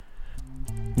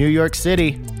New York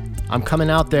City. I'm coming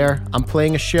out there. I'm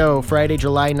playing a show Friday,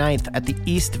 July 9th at the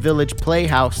East Village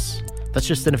Playhouse. That's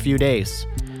just in a few days.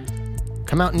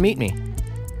 Come out and meet me.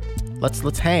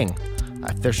 Let's hang.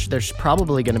 There's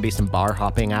probably going to be some bar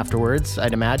hopping afterwards,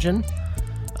 I'd imagine.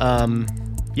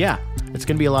 Yeah, it's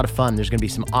going to be a lot of fun. There's going to be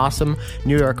some awesome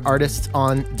New York artists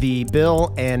on the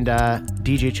bill, and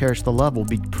DJ Cherish the Love will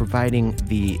be providing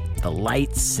the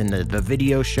lights and the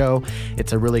video show.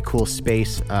 It's a really cool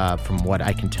space from what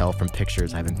I can tell from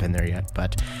pictures. I haven't been there yet,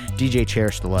 but DJ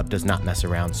Cherish the Love does not mess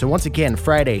around. So once again,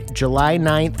 Friday, July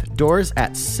 9th, doors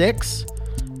at 6.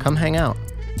 Come hang out.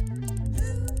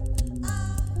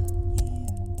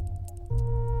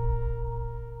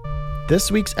 This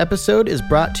week's episode is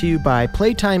brought to you by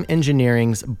Playtime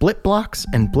Engineering's Blip-Blox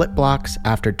and Blip-Blox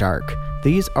After Dark.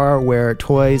 These are where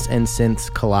toys and synths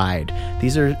collide.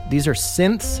 These are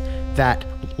synths that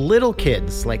little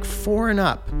kids, like 4 and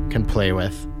up, can play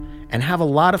with and have a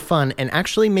lot of fun and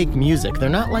actually make music. They're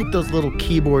not like those little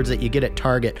keyboards that you get at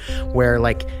Target where,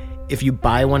 like, if you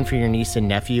buy one for your niece and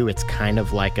nephew, it's kind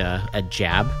of like a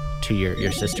jab to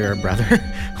your sister or brother.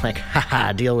 Like,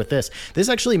 haha, deal with this. This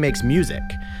actually makes music.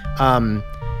 And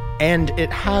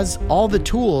it has all the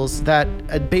tools that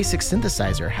a basic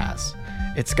synthesizer has.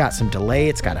 It's got some delay,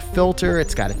 it's got a filter,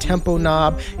 it's got a tempo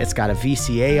knob, it's got a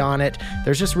VCA on it.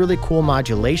 There's just really cool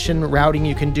modulation routing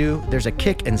you can do. There's a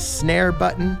kick and snare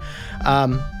button.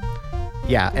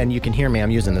 Yeah, and you can hear me.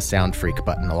 I'm using the Sound Freak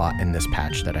button a lot in this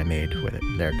patch that I made with it.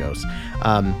 There it goes.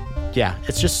 Yeah,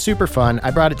 it's just super fun.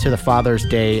 I brought it to the Father's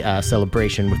Day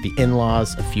celebration with the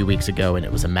in-laws a few weeks ago, and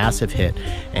it was a massive hit.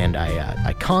 And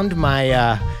I conned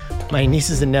my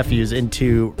nieces and nephews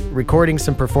into recording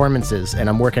some performances, and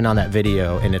I'm working on that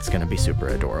video, and it's going to be super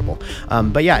adorable.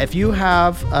 But yeah, if you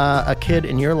have a kid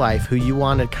in your life who you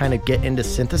want to kind of get into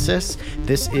synthesis,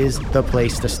 this is the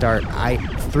place to start.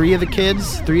 3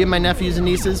 of my nephews and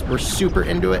nieces were super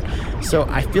into it, so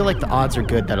I feel like the odds are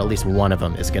good that at least one of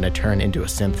them is going to turn into a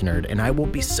synth nerd, and I will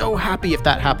be so happy if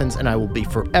that happens, and I will be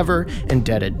forever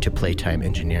indebted to Playtime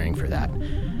Engineering for that.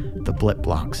 The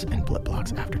Blip-Blox and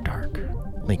Blip-Blox After Dark.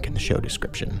 Link in the show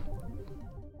description.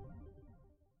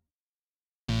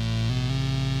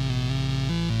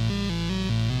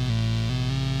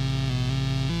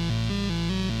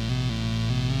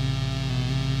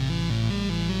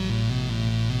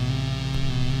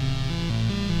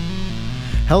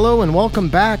 Hello and welcome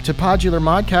back to Podular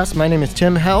Modcast. My name is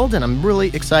Tim Held, and I'm really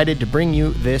excited to bring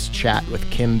you this chat with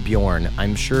Kim Bjorn.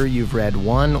 I'm sure you've read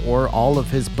one or all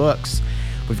of his books.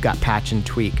 We've got Patch and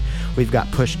Tweak, we've got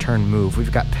Push, Turn, Move,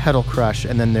 we've got Pedal Crush,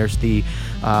 and then there's the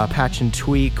Patch and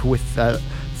Tweak with the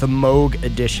Moog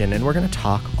edition, and we're going to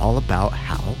talk all about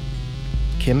how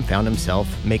Kim found himself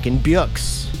making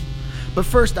Bjux. But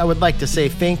first, I would like to say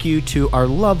thank you to our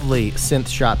lovely synth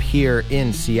shop here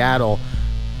in Seattle,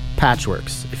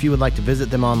 Patchworks. If you would like to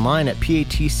visit them online at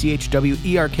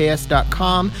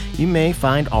patchwerks.com, you may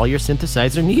find all your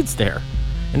synthesizer needs there.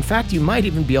 In fact, you might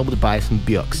even be able to buy some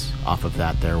Bjux off of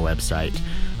their website.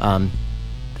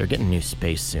 They're getting new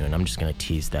space soon. I'm just going to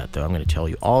tease that, though. I'm going to tell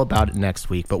you all about it next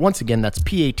week. But once again, that's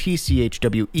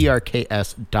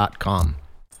patchwerks.com.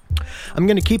 I'm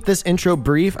going to keep this intro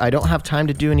brief. I don't have time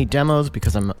to do any demos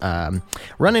because I'm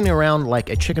running around like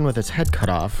a chicken with its head cut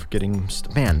off.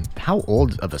 Man, how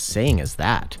old of a saying is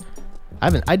that?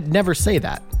 I'd never say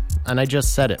that. And I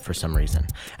just said it for some reason.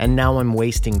 And now I'm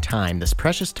wasting time, this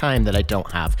precious time that I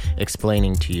don't have,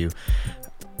 explaining to you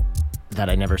that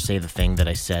I never say the thing that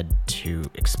I said to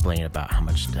explain about how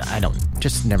much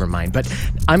just never mind. But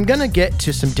I'm gonna get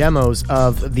to some demos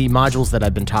of the modules that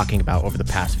I've been talking about over the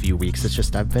past few weeks. It's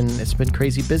been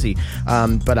crazy busy.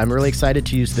 But I'm really excited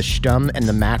to use the Stum and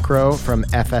the Macro from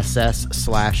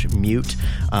FSS/Mute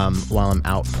while I'm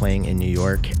out playing in New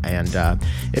York. And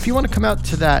if you want to come out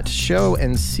to that show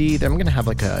and see, I'm gonna have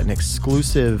like an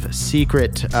exclusive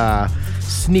secret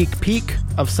sneak peek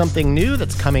of something new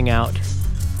that's coming out.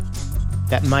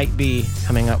 That might be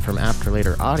coming out from After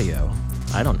Later Audio.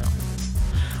 I don't know.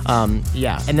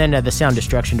 Yeah, and then the Sound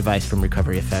Destruction device from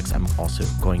Recovery Effects. I'm also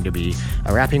going to be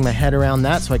wrapping my head around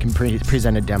that so I can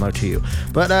present a demo to you.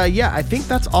 But yeah, I think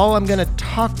that's all I'm going to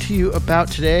talk to you about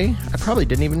today. I probably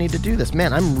didn't even need to do this.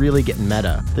 Man, I'm really getting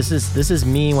meta. This is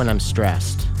me when I'm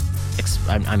stressed.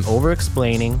 I'm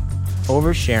over-explaining,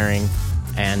 oversharing,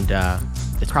 and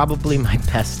it's probably my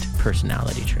best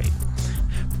personality trait.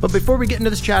 But before we get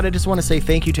into this chat, I just want to say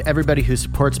thank you to everybody who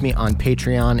supports me on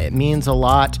Patreon. It means a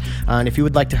lot. And if you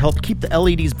would like to help keep the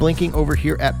LEDs blinking over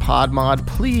here at PodMod,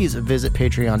 please visit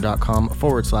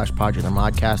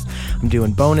patreon.com/PodularModcast. I'm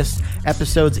doing bonus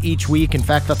episodes each week. In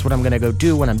fact, that's what I'm going to go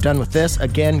do when I'm done with this.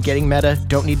 Again, getting meta,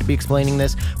 don't need to be explaining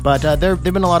this, but they've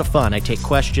been a lot of fun. I take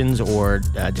questions or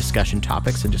discussion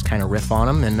topics and just kind of riff on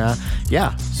them. And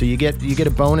so you get a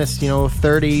bonus,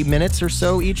 30 minutes or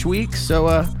so each week.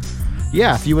 So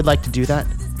if you would like to do that,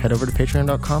 head over to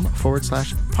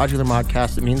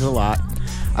patreon.com/PodularModcast. It means a lot.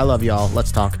 I love y'all.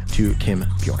 Let's talk to Kim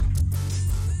Bjorn.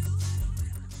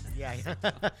 Yeah.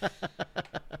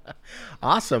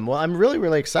 Awesome. Well, I'm really,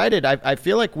 really excited. I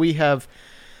feel like we've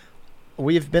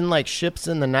been like ships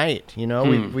in the night.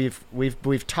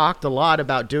 We've talked a lot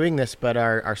about doing this, but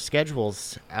our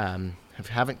schedules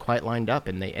haven't quite lined up,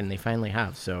 and they finally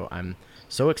have. So I'm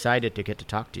so excited to get to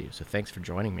talk to you. So thanks for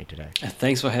joining me today.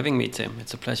 Thanks for having me, Tim.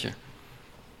 It's a pleasure.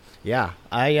 Yeah,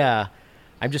 I'm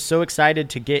just so excited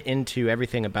to get into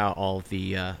everything about all of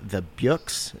the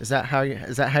bjooks. Is that how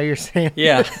you're saying?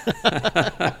 Yeah,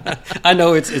 I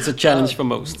know it's a challenge for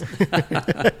most.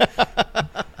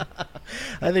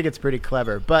 I think it's pretty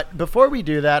clever. But before we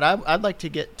do that, I'd like to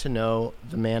get to know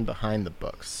the man behind the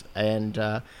books,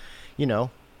 and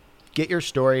get your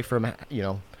story from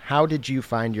how did you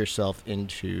find yourself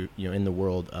into in the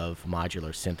world of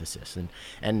modular synthesis,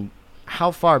 and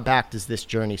how far back does this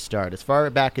journey start? As far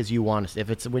back as you want us. If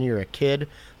it's when you're a kid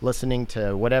listening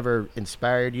to whatever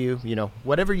inspired you,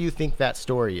 whatever you think that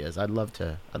story is, I'd love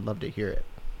to hear it.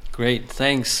 Great,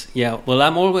 thanks. Yeah, well,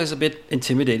 I'm always a bit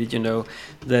intimidated,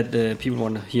 that people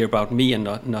want to hear about me and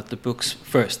not the books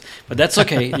first. But that's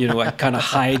okay. I kind of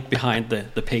hide behind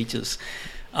the pages.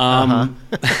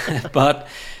 But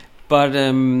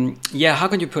how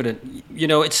can you put it?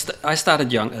 I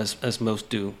started young, as most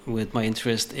do, with my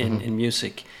interest in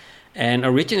music. And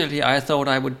originally I thought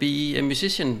I would be a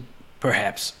musician,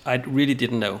 perhaps. I really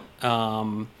didn't know.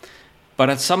 But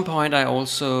at some point I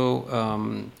also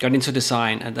got into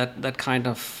design, and that kind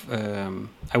of,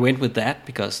 I went with that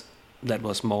because that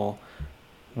was more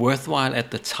worthwhile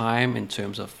at the time in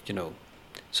terms of,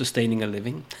 sustaining a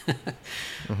living.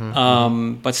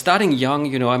 But starting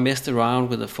young, I messed around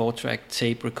with a 4-track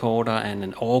tape recorder and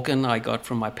an organ I got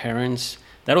from my parents.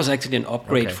 That was actually an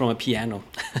upgrade from a piano.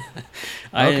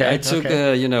 I took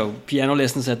piano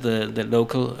lessons at the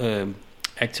local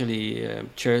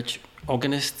church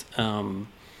organist, and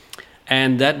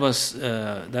that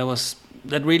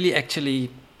really actually,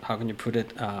 how can you put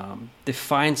it,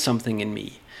 defined something in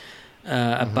me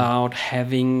about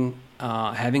having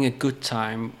a good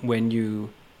time when you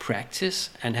practice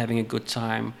and having a good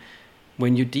time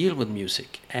when you deal with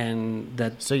music. And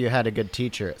that. So you had a good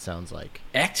teacher, it sounds like.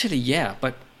 Actually, yeah,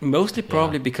 but mostly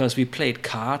probably because we played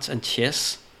cards and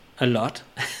chess a lot.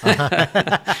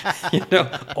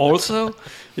 Also,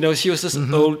 she was this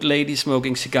old lady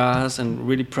smoking cigars and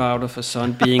really proud of her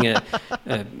son being an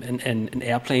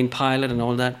airplane pilot and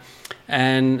all that.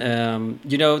 And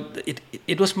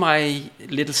it was my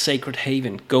little sacred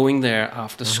haven, going there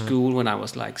after school when I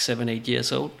was like 7-8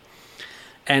 years old,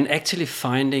 and actually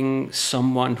finding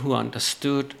someone who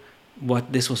understood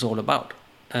what this was all about.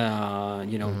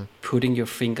 Putting your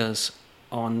fingers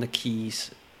on the keys,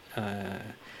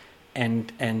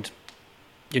 and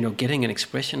getting an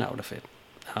expression out of it.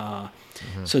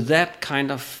 So that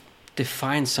kind of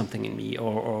defined something in me,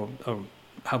 or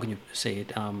how can you say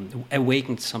it?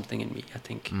 Awakened something in me, I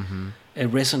think. A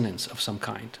resonance of some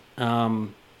kind.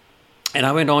 And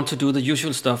I went on to do the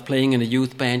usual stuff, playing in a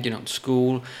youth band, in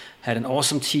school. Had an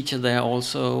awesome teacher there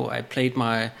also. I played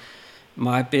my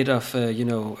bit of,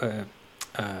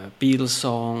 Beatles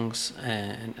songs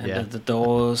and the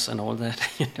Doors and all that.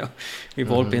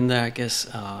 We've all been there, I guess,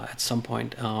 at some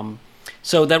point.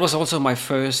 So that was also my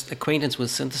first acquaintance with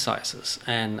synthesizers,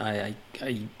 and I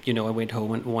went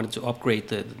home and wanted to upgrade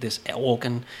this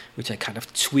organ, which I kind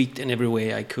of tweaked in every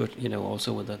way I could,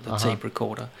 also with the tape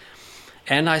recorder.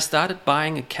 And I started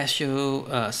buying a Casio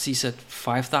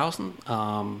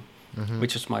CZ5000,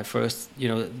 which was my first,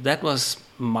 that was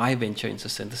my venture into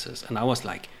synthesis, and I was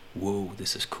like, whoa,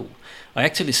 this is cool. I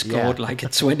actually scored like a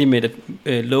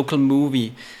 20-minute local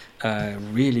movie.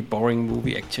 Really boring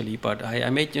movie actually, but I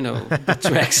made the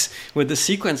tracks with the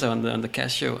sequencer on the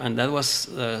Casio, and that was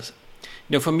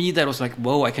for me that was like,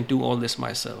 whoa, I can do all this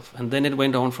myself. And then it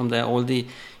went on from there, all the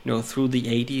through the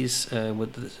 80s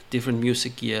with the different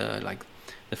music gear, like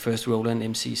the first Roland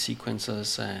MC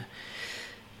sequencers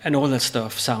and all that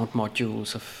stuff, sound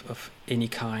modules of any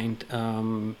kind.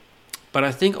 But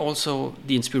I think also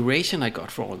the inspiration I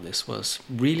got for all this was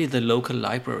really the local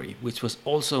library, which was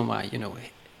also my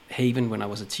haven when I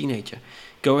was a teenager.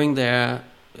 Going there,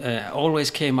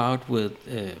 always came out with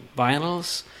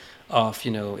vinyls of,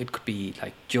 it could be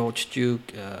like George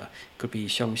Duke, could be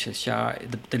Jean-Michel Jarre,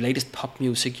 the latest pop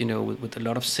music, with a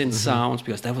lot of synth sounds,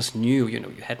 because that was new, you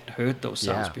hadn't heard those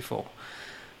sounds before.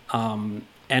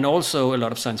 And also a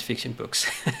lot of science fiction books.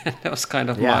 That was kind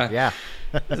of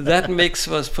that mix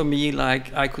was for me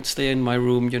like I could stay in my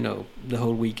room, the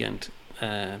whole weekend.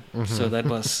 So that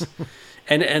was,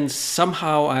 and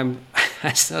somehow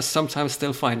I sometimes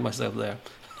still find myself there.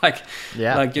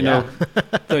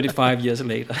 35 years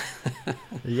later.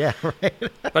 Yeah, right.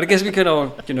 But I guess we can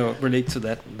all, relate to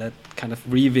that kind of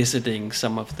revisiting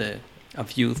some of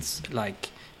youth's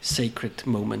like sacred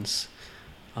moments.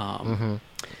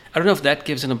 I don't know if that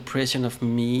gives an impression of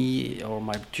me or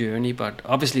my journey, but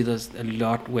obviously there's a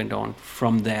lot went on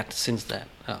from that since that.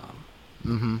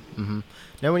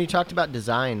 Now, when you talked about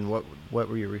design, what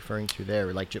were you referring to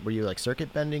there? Like, were you like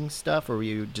circuit bending stuff, or were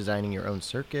you designing your own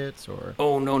circuits, or?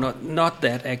 Oh no, not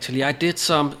that actually. I did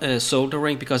some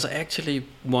soldering because I actually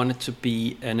wanted to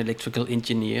be an electrical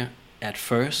engineer at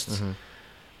first,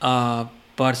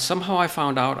 but somehow I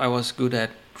found out I was good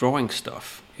at drawing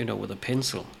stuff, with a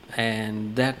pencil,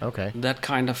 and that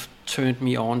kind of turned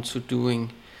me on to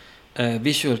doing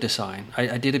visual design.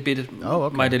 I did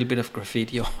my little bit of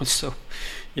graffiti also,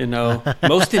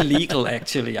 most illegal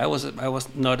actually. I was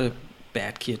not a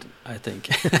bad kid, I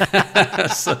think.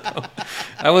 So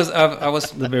I was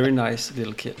the very nice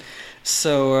little kid.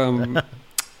 So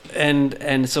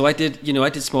and so I did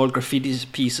small graffiti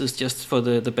pieces just for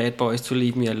the bad boys to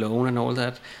leave me alone and all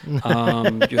that.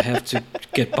 You have to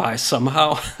get by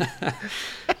somehow.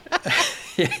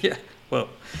 Yeah. Well.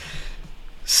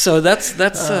 So that's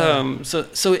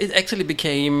so it actually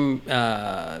became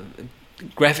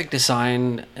graphic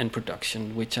design and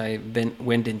production, which I then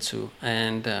went into,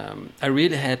 and I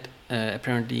really had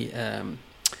apparently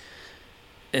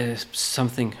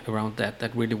something around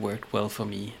that really worked well for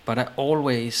me. But I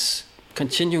always,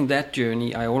 continuing that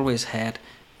journey, I always had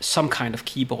some kind of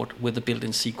keyboard with a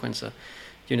built-in sequencer,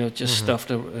 just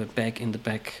stuffed back in the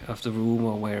back of the room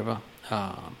or wherever,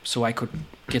 so I could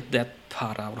get that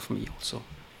part out of me also.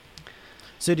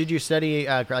 So did you study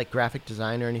like graphic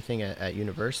design or anything at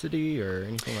university or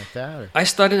anything like that? Or? I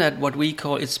studied at what we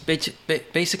call, it's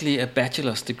basically a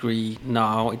bachelor's degree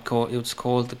now. It's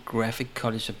called the Graphic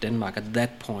College of Denmark at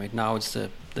that point. Now it's the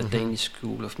Danish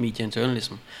School of Media and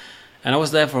Journalism. And I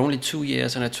was there for only 2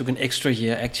 years, and I took an extra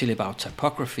year actually about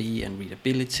typography and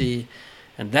readability.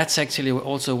 And that's actually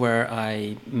also where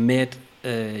I met,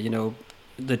 the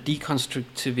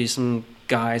deconstructivism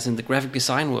guys in the graphic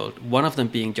design world, one of them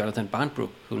being Jonathan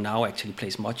Barnbrook, who now actually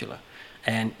plays Modular,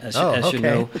 and as you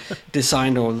know,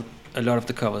 designed a lot of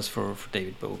the covers for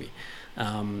David Bowie.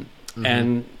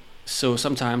 And so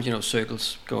sometimes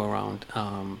circles go around.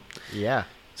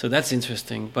 So that's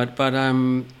interesting. But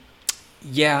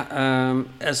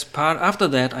as part after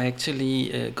that, I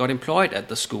actually got employed at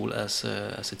the school as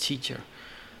a teacher.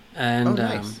 And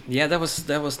nice.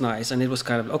 That was nice, and it was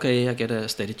kind of okay. I get a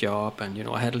steady job, and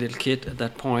I had a little kid at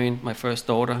that point, my first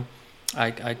daughter.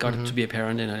 I got to be a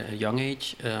parent in a young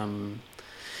age.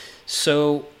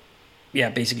 So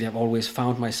basically, I've always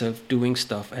found myself doing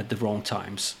stuff at the wrong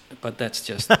times, but that's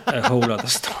just a whole other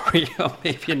story, or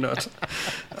maybe not.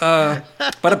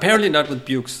 But apparently not with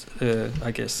Bukes,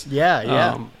 I guess.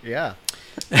 Yeah.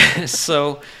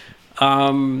 So.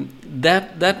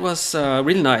 That was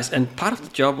really nice, and part of the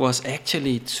job was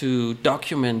actually to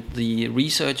document the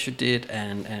research you did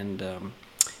and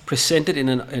present it in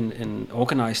an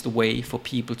organized way for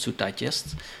people to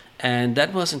digest, and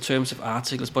that was in terms of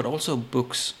articles, but also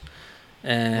books.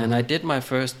 And I did my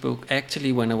first book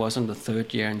actually when I was in the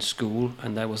 3rd year in school,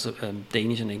 and that was a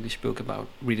Danish and English book about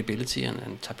readability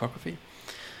and typography,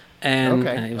 and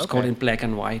it was called In Black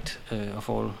and White, of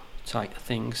all type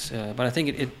things, but I think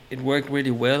it worked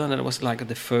really well, and it was like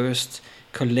the first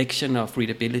collection of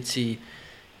readability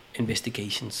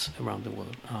investigations around the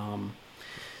world.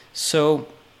 So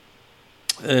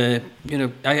I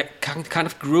kind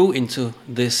of grew into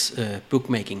this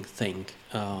bookmaking thing.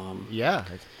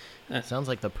 It sounds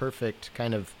like the perfect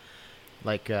kind of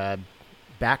like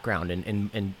background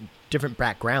and different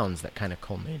backgrounds that kind of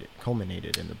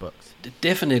culminated in the books.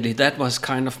 Definitely, that was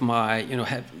kind of my,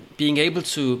 being able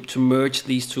to merge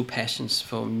these two passions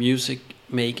for music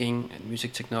making and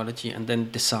music technology, and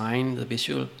then design, the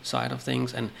visual side of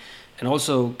things, and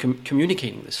also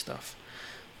communicating this stuff.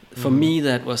 For me,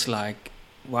 that was like,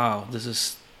 wow, this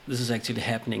is actually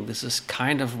happening. This is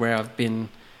kind of where I've been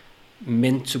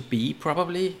meant to be,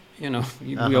 probably.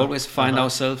 We always find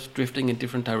ourselves drifting in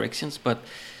different directions, but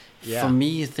for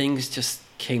me, things just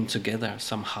came together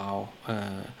somehow.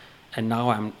 And now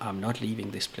I'm not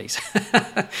leaving this place.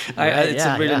 It's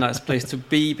a really nice place to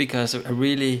be, because I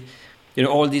really,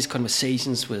 all these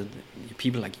conversations with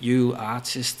people like you,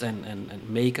 artists and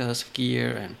makers of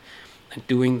gear, and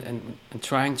doing and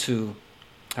trying to,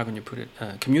 how can you put it,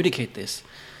 communicate this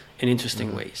in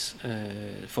interesting ways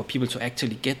for people to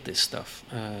actually get this stuff.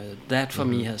 That for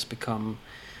me has become,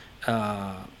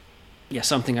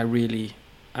 something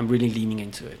I'm really leaning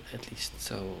into it, at least.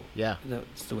 So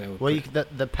that's the way I would put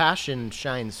it. The passion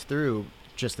shines through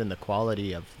just in the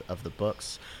quality of the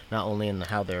books, not only in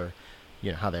how they're,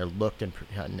 how they're looked and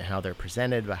how they're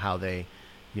presented, but how they,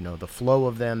 the flow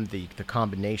of them, the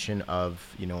combination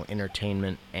of,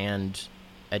 entertainment and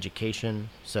education.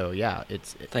 So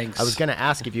Thanks. I was going to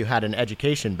ask if you had an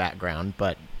education background,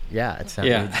 but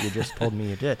you just told me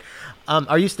you did.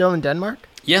 Are you still in Denmark?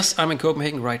 Yes, I'm in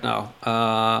Copenhagen right now.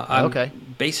 Okay.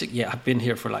 I've been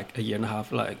here for like a year and a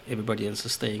half, like everybody else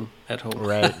is staying at home.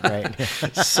 Right.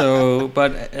 So,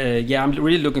 but I'm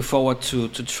really looking forward to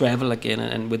travel again.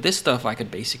 And with this stuff, I could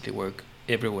basically work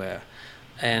everywhere.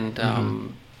 And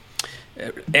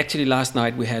actually last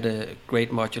night we had a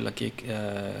great modular gig.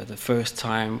 The first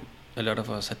time a lot of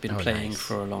us had been playing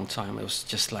for a long time. It was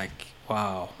just like,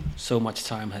 wow, so much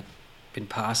time had been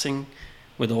passing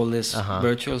with all this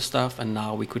virtual stuff, and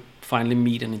now we could finally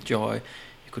meet and enjoy.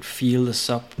 You could feel the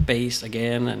sub bass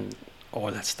again and all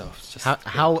that stuff. It's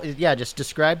just just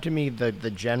describe to me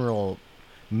the general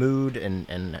mood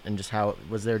and just how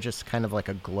was there just kind of like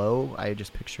a glow? I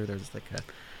just picture there's like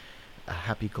a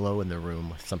happy glow in the room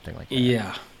with something like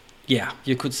that.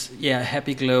 You could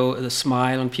happy glow, the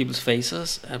smile on people's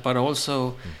faces, but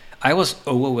also I was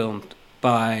overwhelmed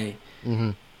by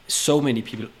so many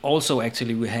people. Also,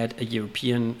 actually, we had a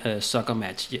European soccer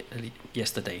match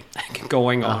yesterday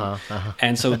going on,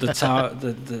 and so the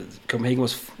Copenhagen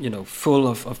was full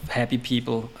of happy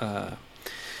people.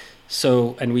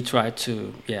 And we tried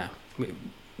to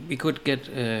we could get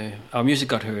our music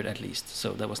got heard at least,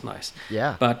 so that was nice.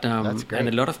 But that's great. And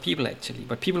a lot of people actually.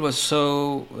 But people were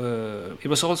so. It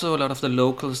was also a lot of the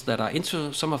locals that are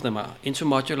into. Some of them are into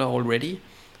modular already.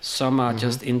 Some are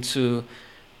just into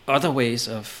other ways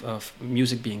of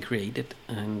music being created,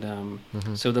 and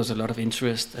so there's a lot of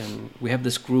interest, and we have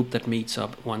this group that meets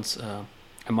up once a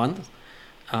month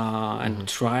and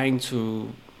trying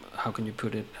to, how can you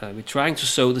put it, we're trying to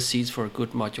sow the seeds for a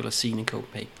good modular scene in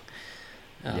Copenhagen.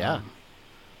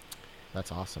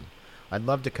 That's awesome. I'd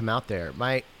love to come out there.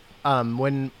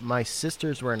 When my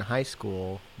sisters were in high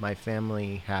school, my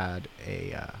family had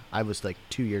I was like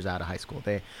 2 years out of high school.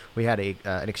 We had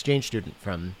an exchange student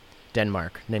from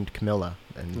Denmark named Camilla,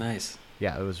 and nice.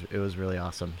 It was really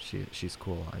awesome. She's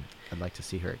cool. I'd like to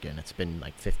see her again. It's been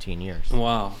like 15 years.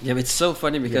 Wow. Yeah, it's so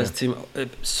funny because Tim,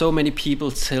 so many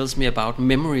people tells me about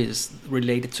memories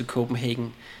related to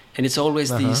Copenhagen, and it's always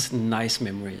these nice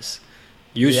memories.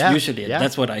 Usually,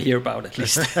 that's what I hear about, at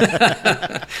least.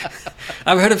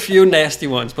 I've heard a few nasty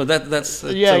ones, but that's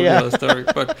another story.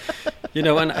 But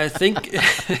and I think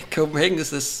Copenhagen is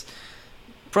this.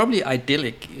 Probably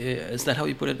idyllic. Is that how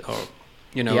you put it? Or,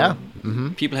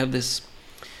 people have this.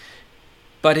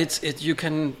 But you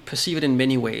can perceive it in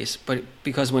many ways. But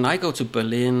because when I go to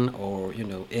Berlin or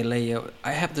LA,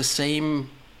 I have the same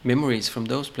memories from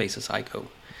those places I go.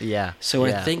 So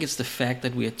I think it's the fact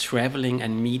that we are traveling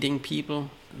and meeting people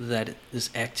that is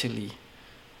actually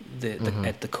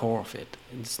at the core of it.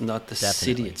 It's not the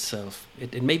city itself.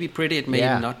 It may be pretty, it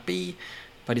may not be,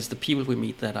 but it's the people we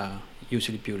meet that are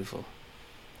usually beautiful.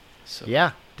 So.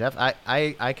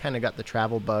 I kind of got the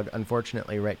travel bug,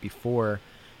 unfortunately, right before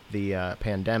the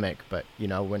pandemic, but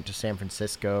went to San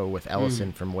Francisco with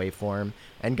Ellison from Waveform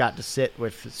and got to sit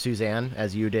with Suzanne,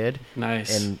 as you did.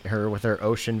 Nice. And her with her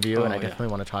ocean view, and I definitely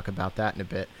want to talk about that in a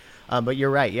bit. But you're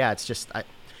right, it's just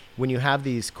when you have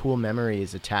these cool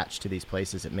memories attached to these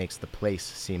places, it makes the place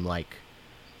seem like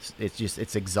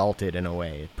it's exalted in a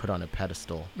way, put on a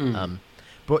pedestal.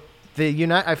 But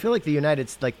I feel like the United,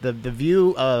 like the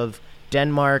view of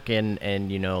Denmark and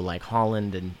like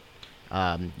Holland and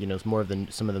it's more of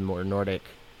some of the more Nordic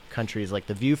countries, like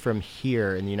the view from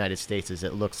here in the United States is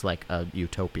it looks like a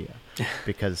utopia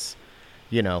because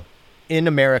in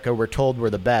America we're told we're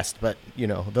the best, but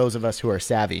those of us who are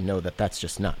savvy know that that's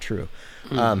just not true.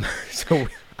 So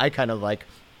I kind of like,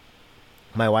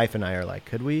 my wife and I are like,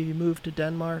 could we move to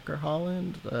Denmark or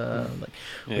Holland?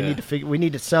 We need to figure. We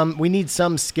need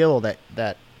some skill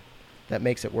that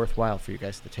makes it worthwhile for you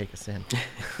guys to take us in.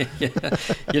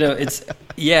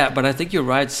 But I think you're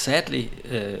right. Sadly,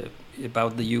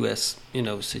 about the U.S.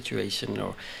 situation,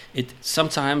 or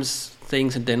sometimes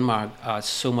things in Denmark are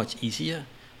so much easier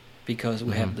because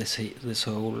we have this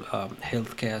whole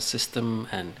healthcare system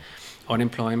and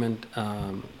unemployment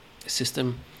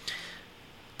system.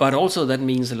 But also that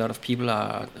means a lot of people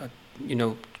are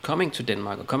coming to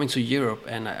Denmark or coming to Europe,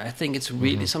 and I think it's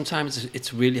really sometimes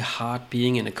it's really hard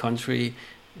being in a country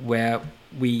where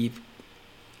we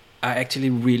are actually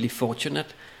really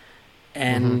fortunate,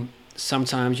 and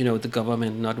sometimes the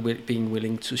government not being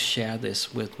willing to share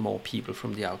this with more people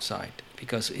from the outside,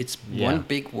 because it's one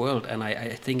big world, and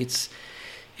I think it's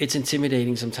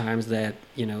intimidating sometimes that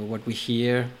what we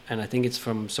hear, and I think it's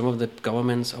from some of the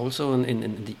governments also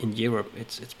in Europe.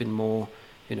 It's been more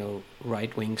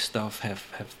right wing stuff have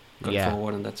gone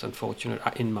forward, and that's unfortunate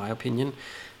in my opinion.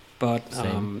 But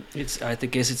I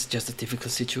guess it's just a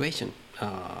difficult situation.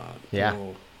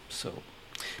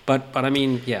 But I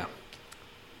mean,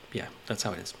 that's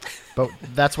how it is. But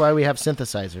that's why we have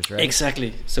synthesizers, right?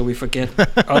 Exactly. So we forget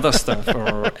other stuff,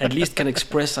 or at least can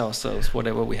express ourselves,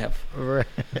 whatever we have. Right.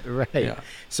 Yeah.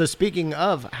 So speaking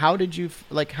of, how do you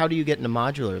get into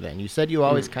modular then? You said you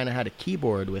always kind of had a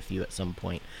keyboard with you at some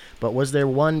point, but was there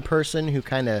one person who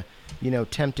kind of,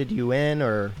 tempted you in,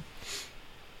 or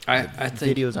I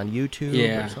think videos on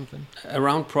YouTube or something?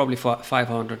 Around probably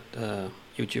 500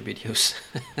 YouTube videos.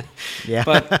 Yeah.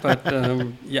 But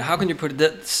how can you put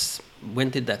it?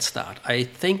 When did that start? I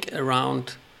think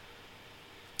around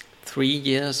 3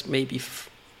 years, maybe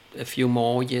a few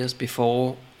more years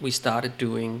before we started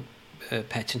doing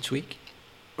Patch and Tweak,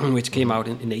 which came out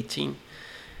in 2018.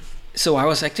 So I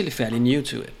was actually fairly new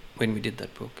to it when we did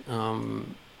that book.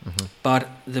 But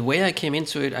the way I came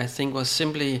into it, I think, was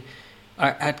simply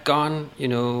I'd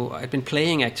been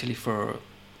playing actually for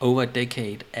over a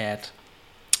decade at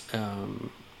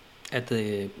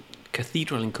the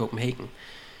cathedral in Copenhagen,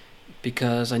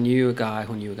 because I knew a guy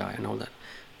who knew a guy and all that.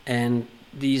 And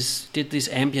did these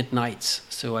ambient nights.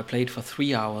 So I played for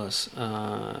 3 hours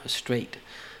straight.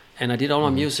 And I did all my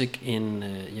music in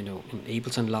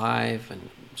Ableton Live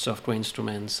and software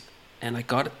instruments. And I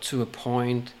got to a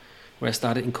point where I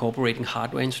started incorporating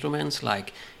hardware instruments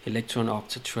like Electron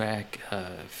Octatrack,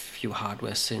 a few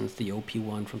hardware synths, the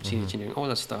OP1 from Teenage Engineering, all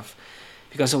that stuff.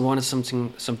 Because I wanted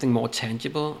something more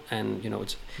tangible, and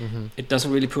it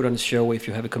doesn't really put on the show if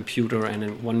you have a computer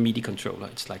and one MIDI controller.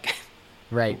 It's like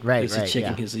is he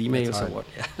checking his emails or what?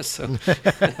 Yeah.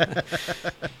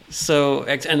 So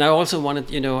and I also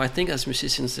wanted, I think as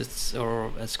musicians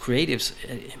or as creatives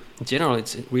in general,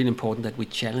 it's really important that we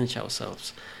challenge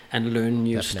ourselves and learn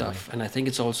new stuff. And I think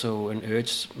it's also an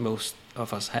urge most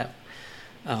of us have.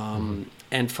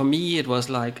 And for me, it was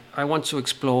like I want to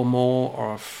explore more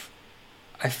of.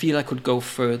 I feel I could go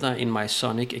further in my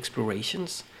sonic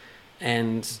explorations,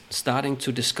 and starting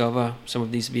to discover some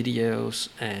of these videos,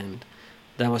 and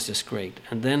that was just great.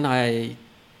 And then I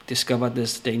discovered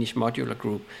this Danish modular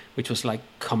group, which was like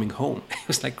coming home. It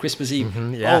was like Christmas Eve.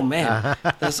 Oh man,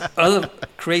 there's other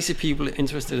crazy people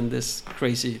interested in this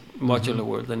crazy modular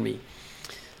world than me.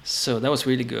 So that was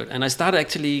really good. And I started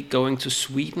actually going to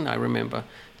Sweden, I remember,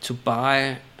 to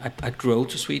buy, I drove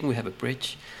to Sweden, we have a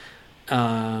bridge,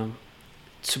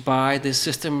 to buy this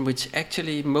system, which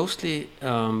actually mostly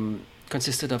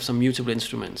consisted of some mutable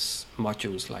instruments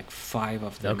modules, like 5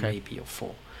 of them, maybe, or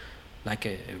 4,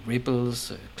 like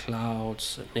ripples,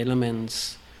 clouds,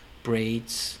 elements,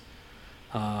 braids.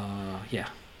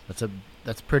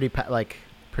 That's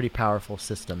pretty powerful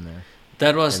system there.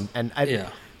 That was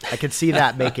I could see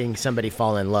that making somebody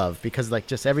fall in love, because like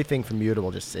just everything from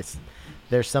mutable, just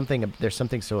there's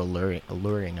something so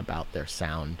alluring about their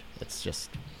sound. It's just.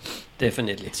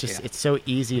 Definitely. It's just it's so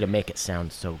easy to make it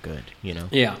sound so good,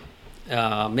 Yeah.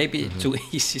 Maybe too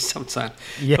easy sometimes.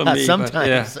 Yeah, for me,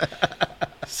 sometimes.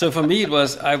 So for me it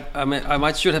was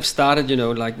I should have started,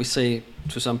 like we say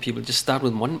to some people, just start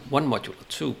with one module or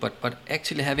 2. But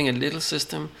actually having a little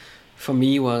system for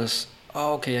me was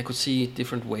I could see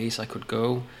different ways I could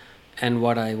go, and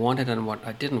what I wanted and what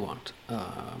I didn't want.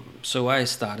 So I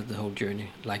started the whole journey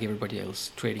like everybody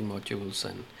else, trading modules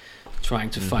and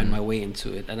trying to find my way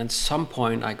into it. And at some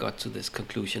point I got to this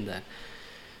conclusion that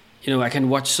I can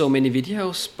watch so many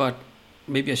videos, but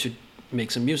maybe I should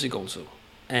make some music also.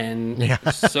 And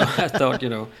so I thought,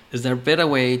 is there a better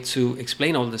way to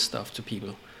explain all this stuff to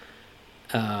people?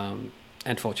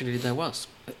 And fortunately there was,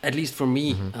 at least for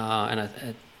me,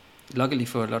 and luckily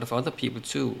for a lot of other people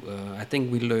too. I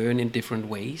think we learn in different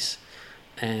ways,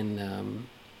 and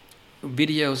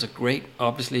videos are great.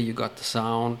 Obviously you got the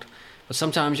sound, but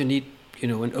sometimes you need,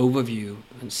 an overview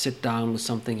and sit down with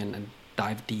something and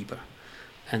dive deeper.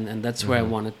 and that's where I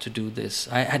wanted to do this.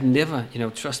 I had never,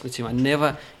 trust me, Tim, I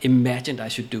never imagined I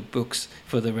should do books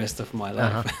for the rest of my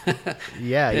life.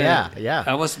 Yeah.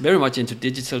 I was very much into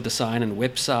digital design and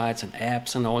websites and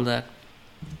apps and all that.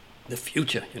 The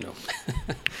future,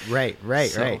 Right.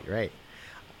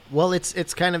 Well,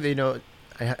 it's kind of,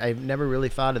 I've never really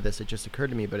thought of this. It just occurred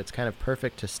to me, but it's kind of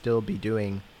perfect to still be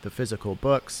doing the physical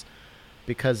books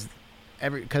because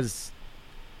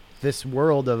this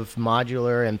world of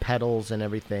modular and pedals and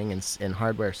everything and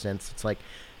hardware synths, it's like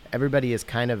everybody is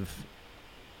kind of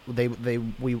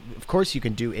we of course you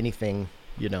can do anything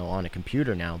on a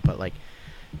computer now, but like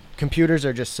computers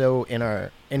are just so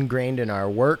ingrained in our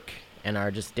work and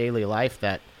our just daily life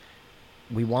that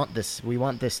we want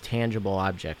this tangible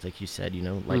object, like you said,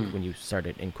 like when you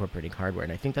started incorporating hardware.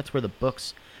 And I think that's where the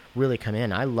books really come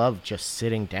in. I love just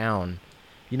sitting down.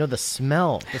 The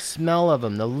smell of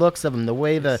them, the looks of them, the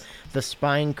way the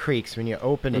spine creaks when you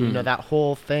open it, that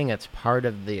whole thing, it's part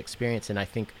of the experience. And I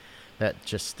think that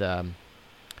just, that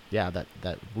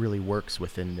really works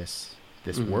within this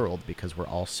world because we're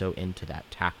all so into that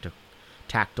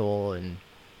tactile and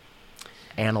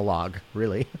analog,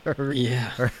 really.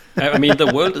 I mean,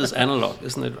 the world is analog,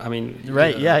 isn't it? I mean,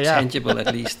 right? Tangible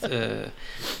at least. And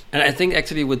I think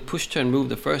actually with Push Turn Move,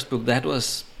 the first book, that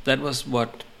was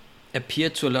what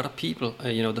appeared to a lot of people.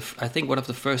 I think one of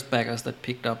the first backers that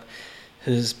picked up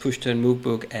his Push Turn Move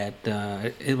book at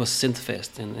it was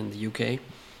Synthfest in the UK,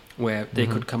 where they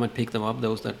could come and pick them up,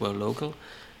 those that were local,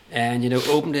 and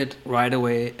opened it right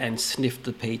away and sniffed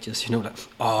the pages. Like,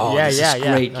 this is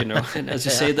great. And as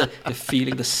you say, the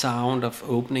feeling, the sound of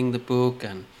opening the book,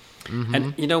 and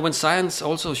when science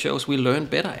also shows we learn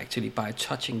better actually by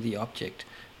touching the object.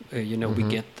 We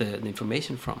get the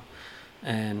information from.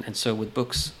 And so with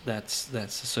books, that's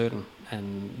certain,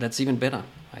 and that's even better,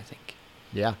 I think.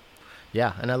 Yeah,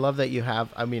 and I love that you have.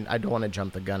 I mean, I don't want to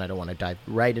jump the gun. I don't want to dive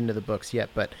right into the books yet,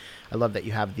 but I love that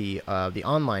you have the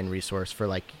online resource for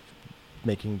like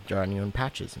drawing your own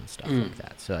patches and stuff like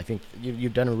that. So I think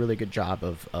you've done a really good job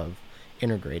of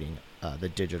integrating the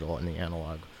digital and the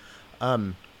analog.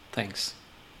 Thanks.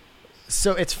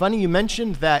 So it's funny you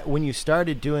mentioned that when you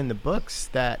started doing the books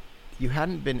that you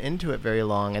hadn't been into it very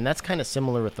long, and that's kind of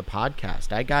similar with the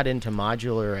podcast. I got into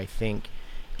modular, I think,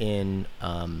 in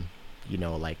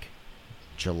like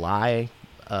July,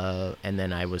 and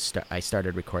then I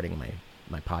started recording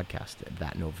my podcast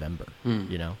that November.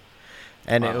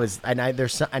 And wow. It was, and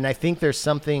I think there's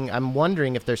something. I'm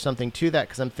wondering if there's something to that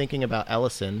because I'm thinking about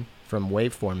Ellison from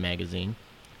Waveform magazine,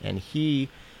 and he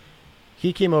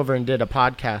came over and did a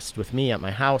podcast with me at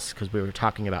my house because we were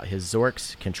talking about his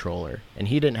Zorx controller, and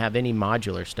he didn't have any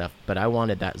modular stuff, but I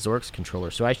wanted that Zorx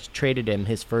controller. So I traded him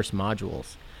his first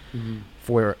modules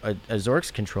for a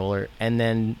Zorx controller. And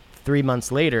then 3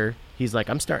 months later, he's like,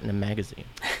 I'm starting a magazine.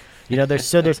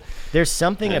 There's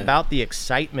something about the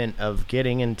excitement of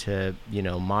getting into,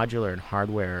 modular and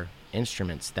hardware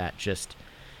instruments that just,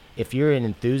 if you're an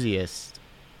enthusiast,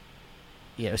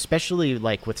 especially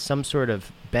like with some sort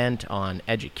of bent on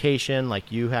education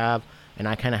like you have, and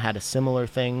I kind of had a similar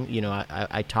thing.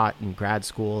 I taught in grad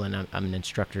school, and I'm an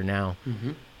instructor now.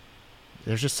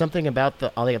 There's just something about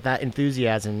that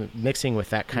enthusiasm mixing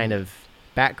with that kind of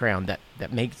background that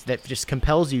just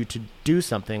compels you to do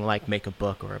something like make a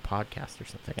book or a podcast or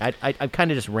something. I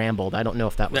kind of just rambled. I don't know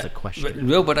if that was a question.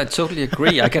 But I totally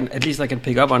agree. I can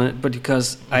pick up on it, but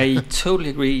because I totally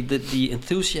agree that the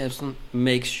enthusiasm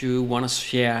makes you want to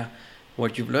share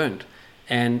what you've learned.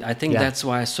 And I think that's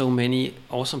why so many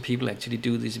awesome people actually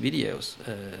do these videos,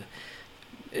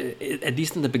 at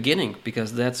least in the beginning,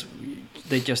 because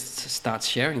they just start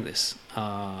sharing this.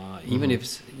 Even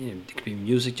if it could be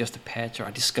music, just a patch, or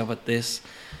I discovered this.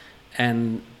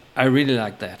 And I really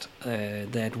like that,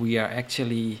 that we are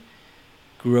actually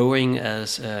growing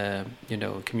as a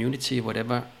community,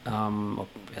 whatever, or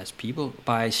as people,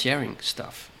 by sharing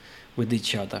stuff with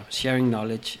each other, sharing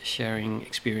knowledge, sharing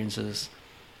experiences.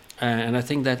 And I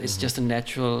think that it's just a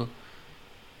natural,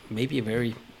 maybe a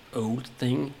very old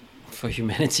thing for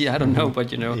humanity. I don't know,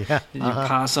 but you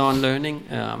pass on learning.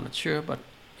 I'm not sure, but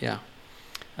yeah.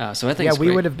 So I think it's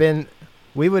we would have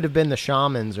been the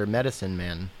shamans or medicine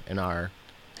men in our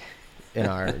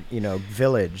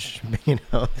village,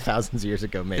 thousands of years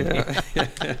ago, maybe.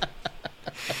 Yeah.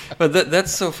 But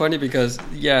that's so funny because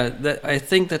I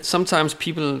think that sometimes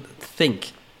people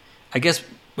think, I guess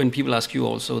when people ask you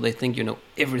also, they think you know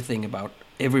everything about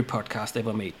every podcast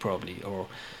ever made, probably, or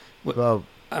well.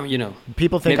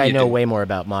 People think I know way more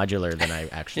about modular than I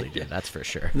actually do. That's for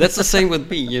sure. That's the same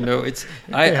with me. It's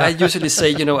I usually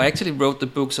say, I actually wrote the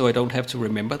book so I don't have to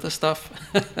remember the stuff.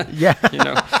 Yeah.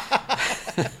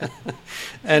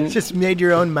 And just made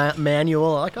your own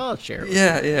manual. Like, oh, share.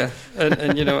 Yeah.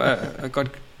 And you know, I got,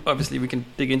 obviously we can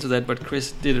dig into that, but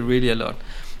Chris did it really a lot.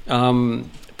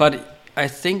 But I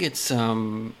think it's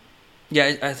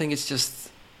I think it's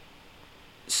just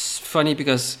funny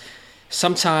because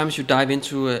sometimes you dive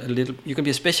into a little. You can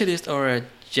be a specialist or a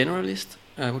generalist,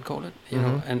 I would call it. You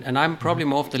know, and I'm probably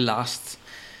more of the last.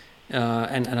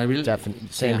 And I really definitely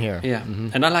same here. Yeah,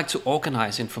 and I like to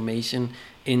organize information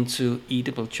into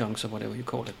eatable chunks or whatever you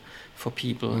call it for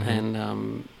people,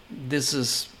 and this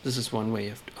is one way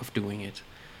of doing it.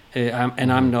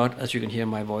 I'm not, as you can hear,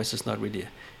 my voice is not really a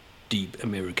deep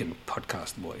American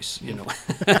podcast voice, you know.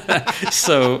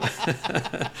 So,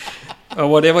 or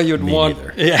whatever you'd Me want.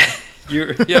 neither.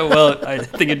 Yeah. Well, I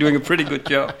think you're doing a pretty good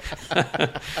job.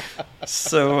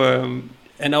 So.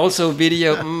 And also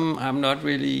video, I'm not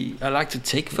really. I like to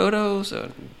take photos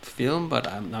or film, but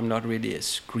I'm not really a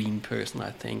screen person, I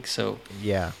think. So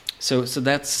yeah. So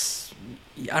that's,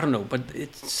 I don't know, but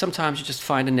sometimes you just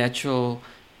find a natural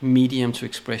medium to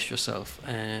express yourself,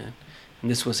 and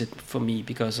this was it for me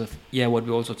because of what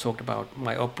we also talked about,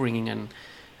 my upbringing and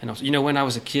also, you know, when I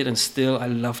was a kid, and still I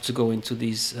love to go into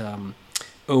these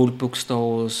old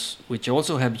bookstores which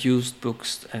also have used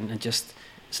books and just.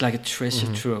 It's like a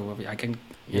treasure trove of it. I can.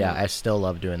 I still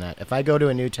love doing that. If I go to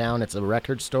a new town, it's a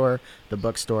record store, the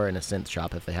bookstore, and a synth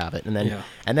shop if they have it. And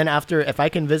then after, if I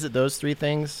can visit those three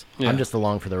things, I'm just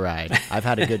along for the ride. I've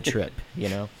had a good trip, you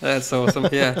know. That's awesome.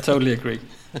 Yeah, totally agree.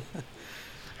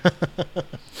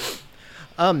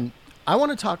 I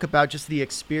want to talk about just the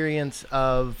experience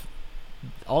of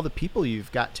all the people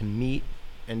you've got to meet,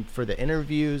 and for the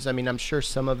interviews. I mean, I'm sure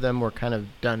some of them were kind of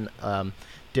done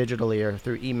digitally or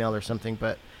through email or something,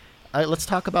 but let's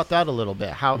talk about that a little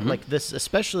bit. How like this,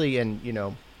 especially in, you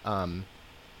know,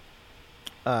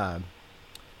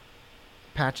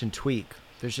 Patch and Tweak,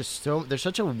 there's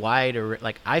such a wide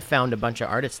like I found a bunch of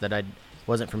artists that I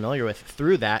wasn't familiar with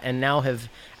through that, and now have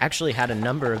actually had a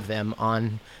number of them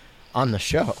on the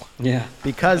show. Yeah,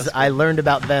 because I learned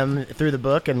about them through the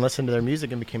book and listened to their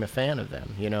music and became a fan of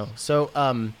them, you know. So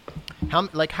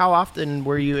how often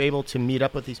were you able to meet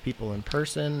up with these people in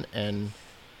person, and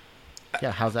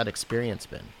how's that experience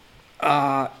been?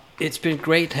 It's been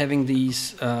great having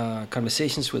these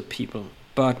conversations with people,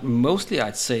 but mostly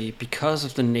I'd say because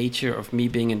of the nature of me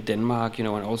being in Denmark, you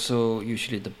know, and also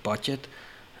usually the budget,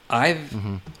 I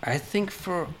think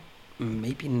for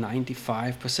maybe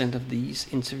 95% of these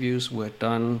interviews were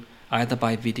done either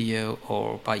by video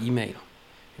or by email,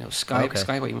 you know,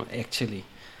 Skype or email actually.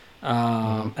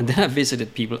 And then I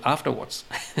visited people afterwards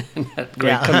and had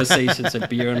great conversations and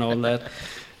beer and all that.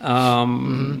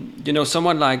 You know,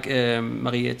 someone like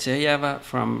Maria Terjava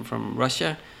from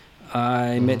Russia,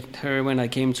 I met her when I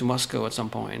came to Moscow at some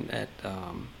point at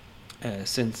a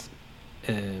synth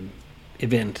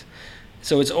event.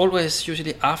 So it's always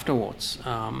usually afterwards.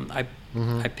 I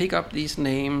pick up these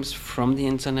names from the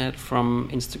internet, from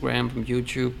Instagram, from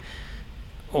YouTube,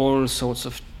 all sorts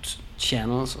of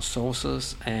channels or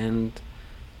sources, and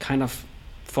kind of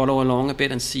follow along a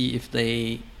bit and see if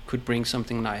they could bring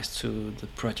something nice to the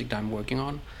project I'm working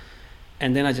on.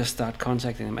 And then I just start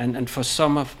contacting them. And for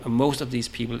most of these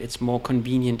people, it's more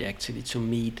convenient actually to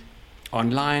meet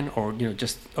online, or, you know,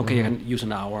 just, I can use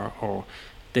an hour, or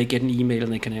they get an email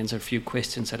and they can answer a few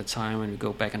questions at a time, and we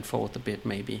go back and forth a bit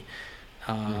maybe.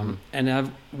 And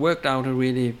I've worked out a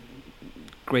really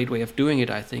great way of doing it,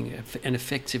 I think, an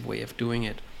effective way of doing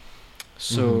it.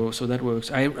 So that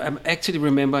works. I actually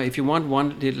remember, if you want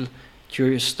one little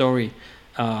curious story,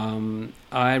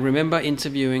 I remember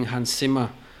interviewing Hans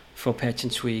Zimmer for Patch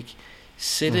and Tweak,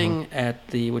 sitting at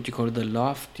the, what you call it, the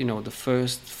loft, you know, the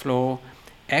first floor,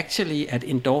 actually at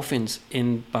Endorphins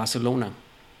in Barcelona.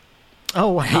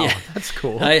 Oh, wow. Yeah. That's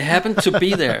cool. I happened to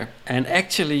be there. And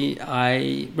actually,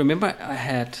 I remember I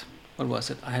had, what was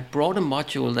it? I had brought a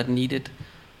module that needed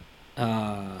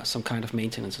some kind of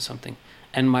maintenance or something.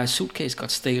 And my suitcase got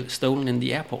stolen in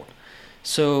the airport.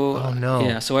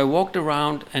 So, so I walked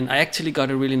around, and I actually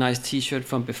got a really nice T-shirt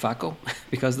from Befaco,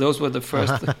 because those were the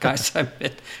first guys I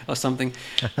met or something.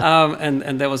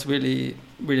 And that was really,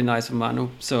 really nice of Manu.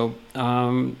 So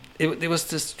it was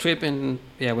this trip in,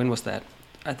 when was that?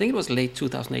 I think it was late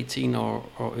 2018 or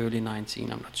early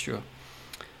 19, I'm not sure.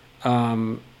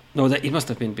 No, it must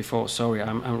have been before. Sorry,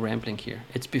 I'm rambling here.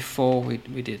 It's before we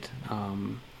did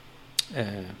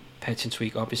Patch and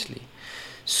Tweak, obviously.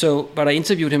 So, but I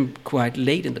interviewed him quite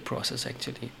late in the process,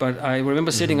 actually. But I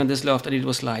remember sitting on this loft, and it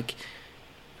was like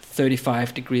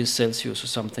 35 degrees Celsius or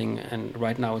something. And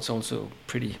right now it's also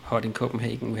pretty hot in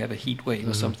Copenhagen. We have a heat wave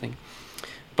or something.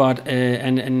 But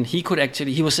and he could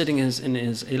actually, he was sitting in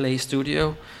his LA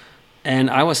studio, And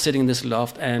I was sitting in this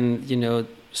loft, and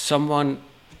someone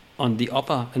in the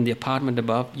apartment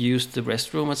above used the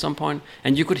restroom at some point,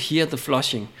 and you could hear the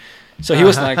flushing. So he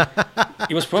was like,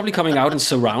 he was probably coming out in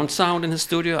surround sound in his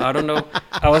studio. I don't know.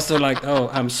 I was so like, oh,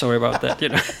 I'm sorry about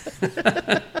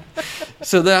that,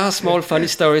 So there are small funny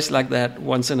stories like that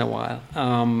once in a while.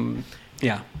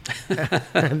 Yeah.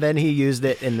 And then he used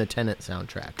it in the Tenet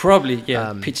soundtrack. Probably,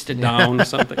 yeah. Pitched it down or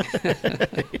something.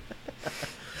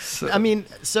 I mean,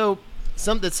 so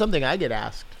that's something I get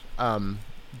asked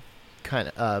kind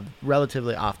of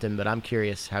relatively often, but I'm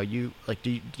curious how you, like,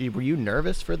 were you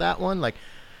nervous for that one? Like,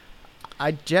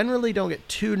 I generally don't get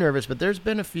too nervous, but there's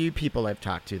been a few people I've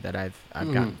talked to that I've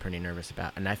gotten pretty nervous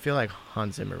about, and I feel like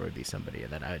Hans Zimmer would be somebody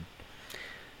that I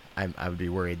would be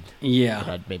worried that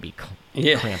I'd maybe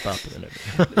clamp up.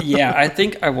 Yeah, I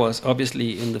think I was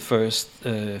obviously in the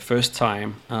first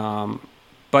time,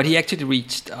 but he actually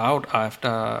reached out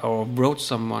after, or wrote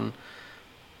someone,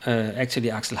 actually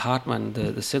Axel Hartmann,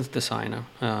 the synth designer.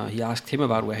 He asked him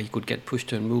about where he could get Push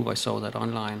Turn Move. I saw that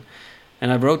online.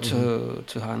 And I wrote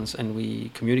to Hans, and we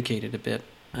communicated a bit,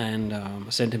 and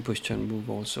sent him Push Turn Move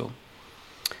also.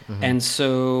 And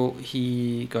so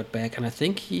he got back, and I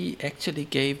think he actually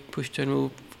gave Push Turn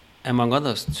Move, among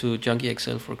others, to Junkie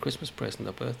XL for a Christmas present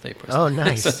or birthday present. Oh,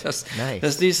 nice. So nice.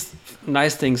 There's these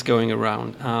nice things going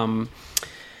around.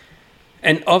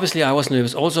 And obviously I was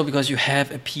nervous also because you have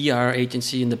a PR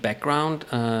agency in the background,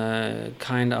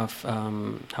 kind of,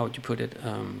 how would you put it,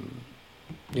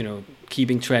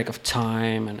 keeping track of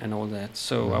time and all that.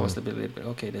 So I was a little bit,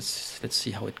 okay, let's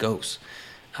see how it goes.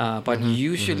 But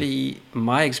usually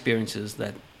my experience is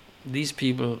that these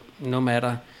people, no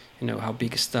matter how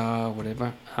big a star,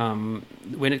 whatever,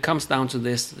 when it comes down to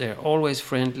this, they're always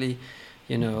friendly,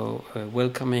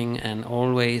 welcoming, and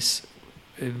always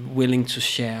willing to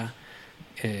share,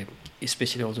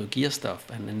 especially also gear stuff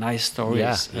and the nice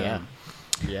stories.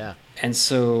 Yeah. And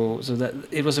so that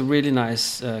it was a really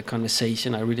nice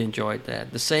conversation. I really enjoyed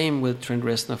that. The same with Trent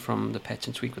Reznor from the Patch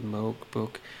and Tweak with Moog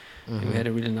book. We had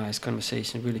a really nice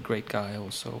conversation. Really great guy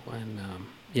also. And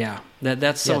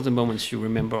that's some of the moments you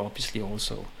remember, obviously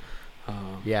also.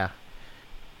 Yeah.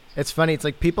 It's funny. It's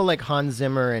like people like Hans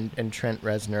Zimmer and Trent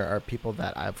Reznor are people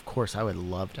that I would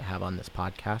love to have on this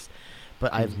podcast,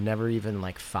 but I've never even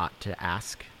thought to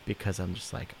ask because I'm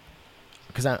just like,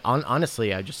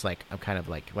 honestly, I'm kind of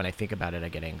like, when I think about it, I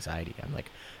get anxiety. I'm like,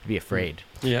 I'd be afraid.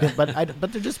 Yeah.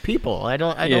 but they're just people. I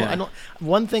don't.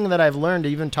 One thing that I've learned,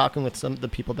 even talking with some of the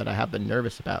people that I have been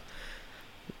nervous about,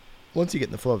 once you get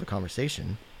in the flow of the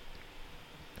conversation,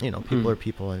 people are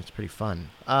people, and it's pretty fun.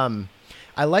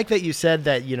 I like that you said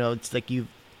that, it's like you've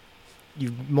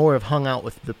more have hung out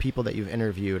with the people that you've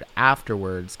interviewed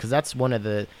afterwards, because that's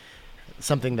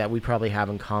something that we probably have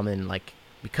in common, like,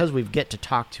 because we get to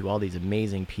talk to all these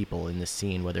amazing people in this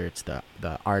scene, whether it's the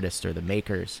artists or the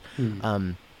makers,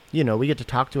 we get to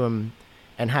talk to them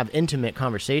and have intimate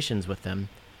conversations with them.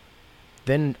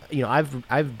 Then,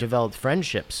 I've developed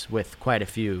friendships with quite a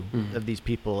few of these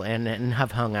people and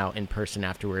have hung out in person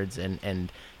afterwards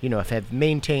and have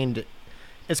maintained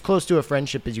as close to a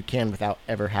friendship as you can without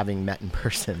ever having met in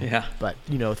person. Yeah. But,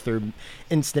 through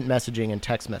instant messaging and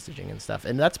text messaging and stuff.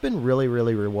 And that's been really,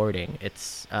 really rewarding.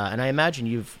 It's, and I imagine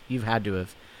you've had to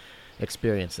have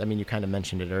experienced, I mean, you kind of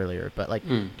mentioned it earlier, but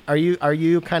are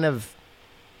you kind of,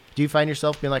 do you find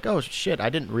yourself being like, oh shit, I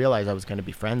didn't realize I was going to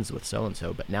be friends with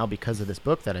so-and-so, but now because of this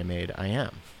book that I made, I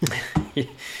am.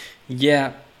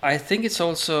 Yeah. I think it's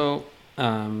also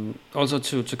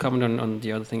to comment on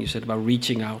the other thing you said about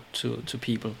reaching out to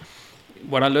people.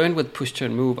 What I learned with Push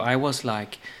Turn Move, I was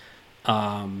like,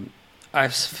 I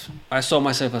saw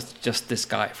myself as just this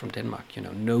guy from Denmark.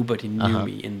 Nobody knew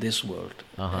me in this world.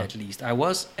 At least I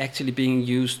was actually being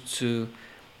used to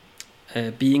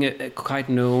being quite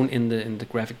known in the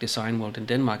graphic design world in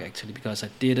Denmark, actually, because I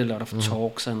did a lot of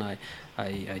talks and I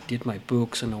did my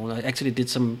books and all. I actually did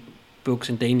some books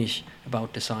in Danish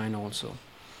about design also.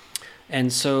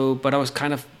 And so, but I was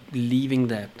kind of leaving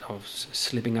that, or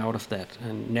slipping out of that,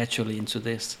 and naturally into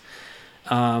this.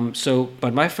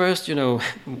 But my first,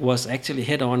 was actually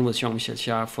head on with Jean-Michel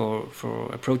Jarre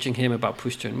for approaching him about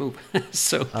Push Turn Move.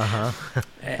 So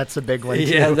that's a big one too.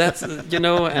 Yeah, that's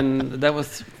and that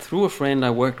was through a friend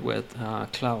I worked with,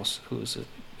 Klaus, who's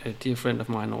a dear friend of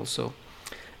mine also.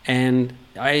 And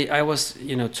I was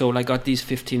told I got these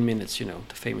 15 minutes,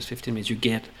 the famous 15 minutes you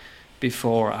get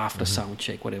before, after sound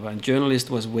check, whatever. And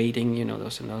journalist was waiting, there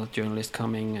was another journalist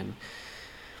coming,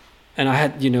 and I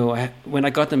had, when I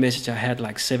got the message, I had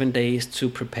like 7 days to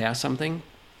prepare something.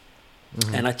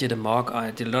 And I did a mock,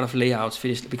 I did a lot of layouts,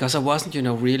 finished, because I wasn't,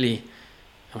 really,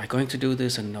 am I going to do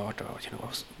this or not? Or,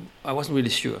 I wasn't really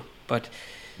sure. But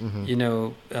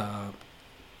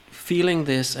feeling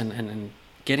this and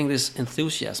getting this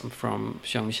enthusiasm from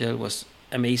Jean-Michel was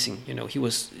amazing.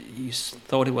 He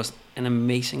thought it was an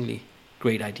amazingly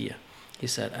great idea. He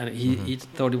said, and he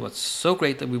thought it was so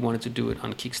great that we wanted to do it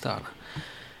on Kickstarter.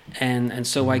 And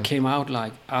so I came out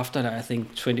like, after I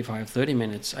think 25-30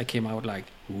 minutes, I came out like,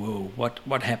 whoa,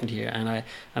 what happened here? And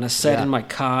I sat in my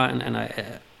car and I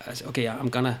said, okay, I'm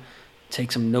gonna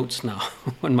take some notes now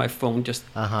on my phone just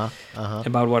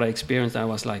about what I experienced. I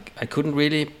was like, I couldn't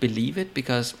really believe it,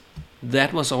 because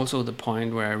that was also the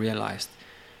point where I realized,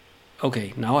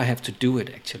 okay, now I have to do it.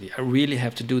 Actually, I really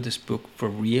have to do this book for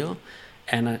real.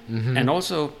 And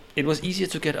also, it was easier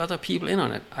to get other people in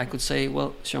on it. I could say,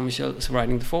 well, Jean-Michel is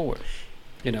writing the foreword,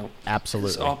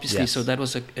 Absolutely. So obviously, so that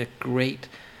was a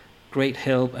great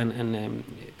help and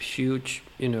huge,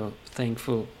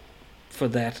 thankful for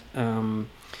that.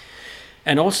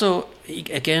 And also,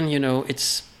 again,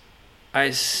 it's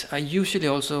I usually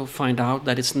also find out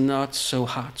that it's not so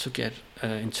hard to get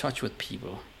in touch with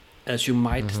people as you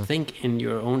might think in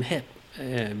your own head.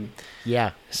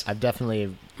 I've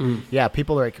definitely.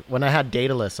 People are like, when I had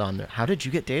Daedalus on there, how did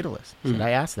you get Daedalus?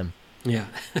 I asked them. Yeah,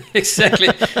 exactly.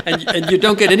 and you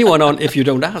don't get anyone on if you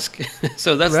don't ask.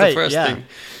 So that's the first thing.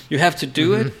 You have to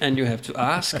do it, and you have to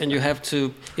ask, and you have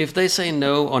to, if they say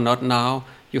no or not now,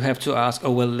 you have to ask,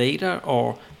 oh, well, later,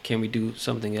 or can we do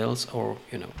something else, or,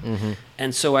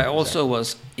 And so I also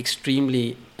was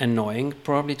extremely annoying,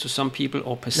 probably to some people,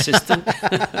 or persistent,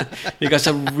 because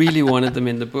I really wanted them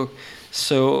in the book.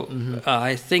 So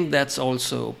I think that's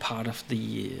also part of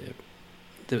the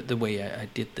way I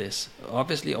did this.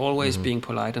 Obviously, always being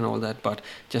polite and all that, but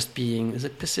just being, is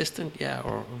it persistent? Yeah,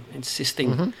 or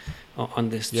insisting on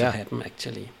this to happen,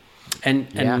 actually.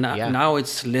 And now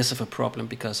it's less of a problem,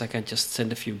 because I can just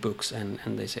send a few books and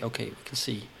they say, okay, we can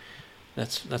see.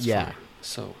 That's fine.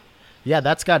 So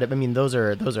that's got it. I mean, those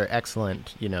are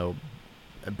excellent,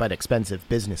 but expensive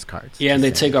business cards. Yeah, and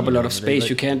they take up a lot of space.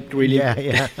 You can't really.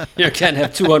 You can't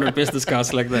have 200 business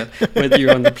cards like that when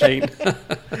you're on the plane.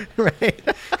 Right.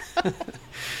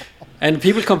 And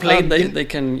people complain they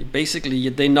can basically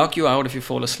they knock you out if you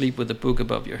fall asleep with a book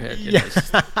above your head.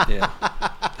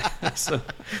 So,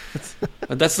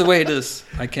 but that's the way it is.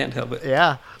 I can't help it.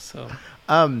 Yeah. So,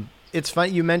 it's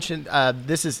funny you mentioned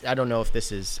this is. I don't know if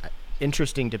this is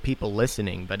interesting to people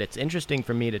listening, but it's interesting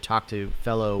for me to talk to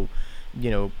fellow.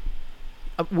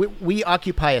 We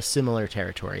occupy a similar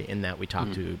territory in that we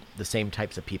talk to the same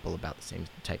types of people about the same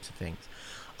types of things.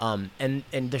 And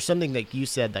there's something that you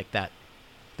said, like that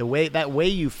way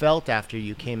you felt after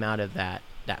you came out of that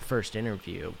first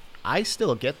interview. I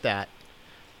still get that.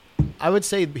 I would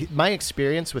say my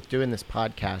experience with doing this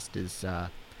podcast is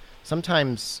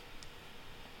sometimes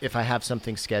if I have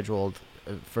something scheduled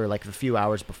for like a few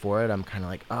hours before it, I'm kind of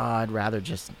like, I'd rather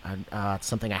just, it's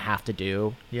something I have to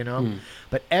do,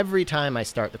 But every time I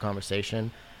start the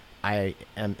conversation, I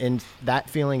am in, that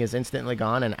feeling is instantly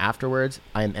gone. And afterwards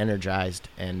I am energized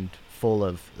and full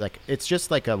of like, it's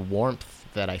just like a warmth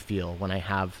that I feel when I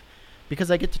have, because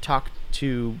I get to talk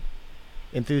to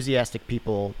enthusiastic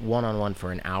people one-on-one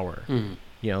for an hour.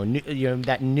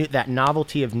 That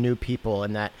novelty of new people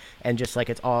and just like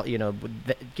it's all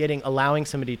allowing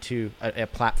somebody to a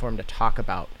platform to talk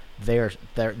about their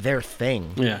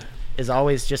thing is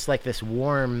always just like this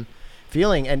warm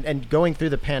feeling, and going through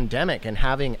the pandemic and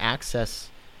having access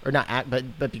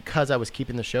but because I was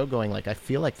keeping the show going, like I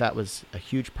feel like that was a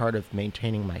huge part of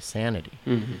maintaining my sanity.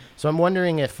 So I'm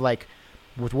wondering if like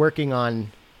with working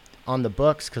on the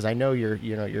books, because I know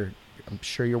I'm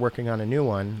sure you're working on a new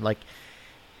one, like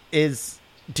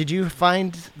did you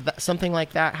find something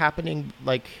like that happening,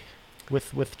 like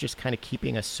with just kind of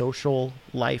keeping a social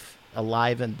life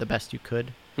alive and the best you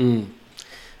could?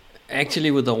 Actually,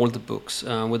 with all the books,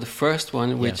 with the first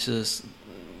one,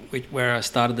 where I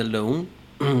started alone,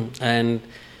 and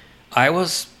I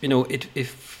was,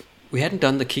 if we hadn't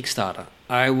done the Kickstarter,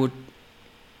 I would,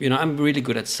 I'm really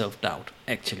good at self-doubt,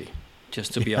 actually.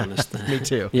 Just to be honest. Me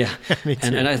too. Yeah. Me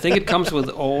too. And I think it comes with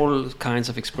all kinds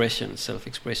of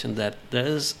self-expression, that there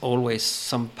is always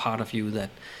some part of you that,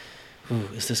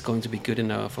 is this going to be good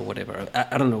enough or whatever?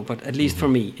 I don't know, but at least for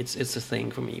me, it's a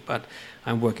thing for me, but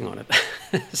I'm working on it.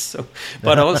 So,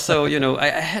 but also, I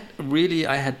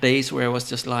had days where I was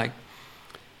just like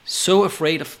so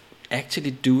afraid of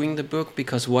actually doing the book,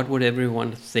 because what would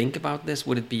everyone think about this?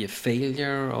 Would it be a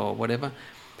failure or whatever?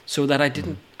 So that I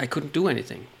couldn't do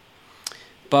anything.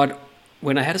 But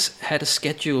when I had a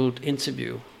scheduled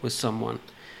interview with someone,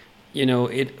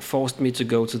 it forced me to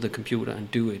go to the computer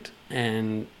and do it.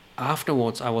 And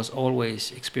afterwards I was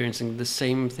always experiencing the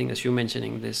same thing as you're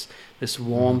mentioning, this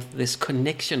warmth, this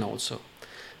connection also.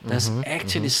 There's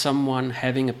actually someone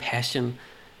having a passion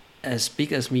as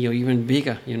big as me or even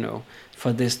bigger,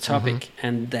 for this topic,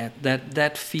 and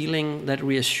that feeling, that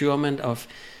reassurance of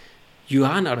you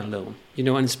are not alone,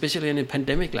 and especially in a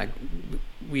pandemic like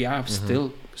we are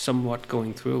still somewhat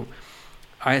going through.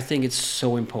 I think it's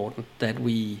so important that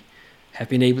we have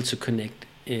been able to connect,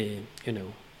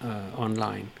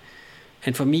 online.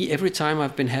 And for me, every time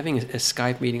I've been having a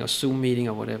Skype meeting or Zoom meeting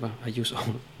or whatever,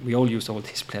 we all use all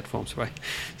these platforms, right?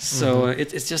 So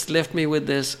it's just left me with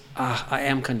this, I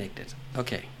am connected.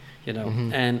 Okay.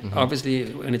 And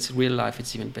obviously when it's real life,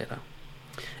 it's even better.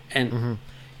 And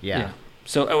yeah.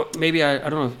 So maybe I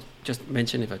don't know, just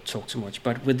mention if I talk too much,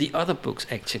 but with the other books,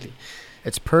 actually,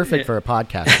 it's perfect for a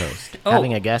podcast host.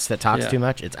 Having a guest that talks too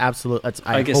much, it's absolute.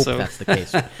 I hope so. That's the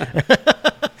case.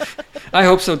 I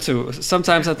hope so too.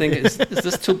 Sometimes I think, is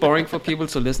this too boring for people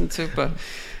to listen to? But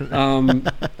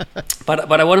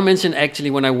I want to mention, actually,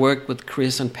 when I worked with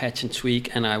Chris on Patch and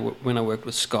Tweak, and when I worked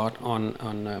with Scott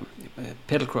on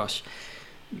Pedal Crush,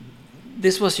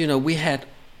 this was, we had,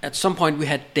 at some point we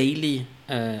had daily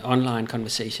online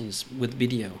conversations with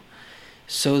video.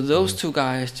 So those two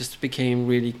guys just became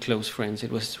really close friends.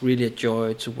 It was really a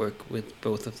joy to work with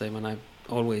both of them, and I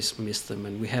always miss them.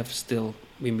 And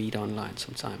we meet online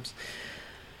sometimes.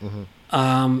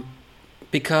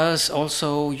 Because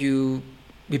also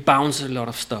we bounce a lot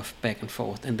of stuff back and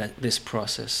forth in this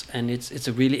process, and it's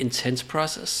a really intense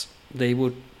process. They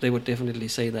would definitely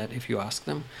say that if you ask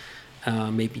them.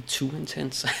 Maybe too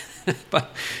intense,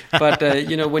 but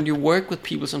when you work with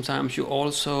people, sometimes you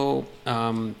also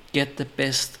get the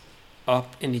best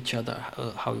up in each other.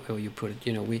 However you put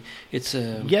it, it's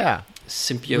a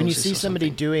symbiosis. When you see somebody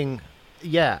doing,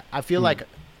 I feel like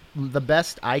the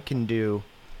best I can do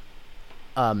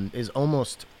is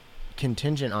almost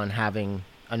contingent on having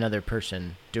another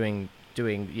person doing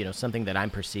something that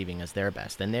I'm perceiving as their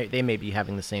best, and they may be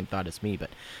having the same thought as me, but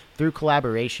through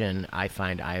collaboration I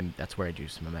find that's where I do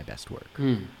some of my best work.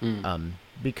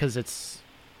 Because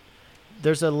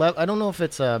there's I don't know if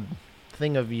it's a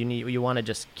thing of you want to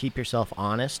just keep yourself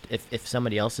honest. If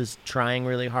somebody else is trying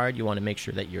really hard, you want to make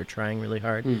sure that you're trying really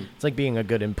hard. It's like being a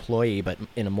good employee, but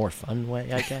in a more fun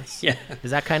way, I guess.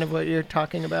 Is that kind of what you're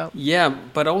talking about?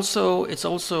 But also it's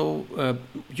also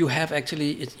you have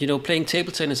actually playing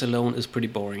table tennis alone is pretty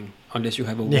boring unless you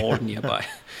have a wall nearby.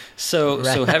 So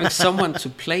having someone to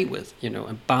play with,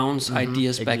 and bounce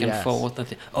ideas back and forth, and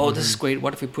think, this is great,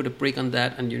 what if we put a brick on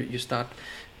that, and you start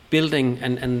building,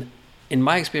 and in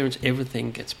my experience,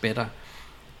 everything gets better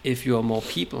if you are more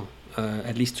people,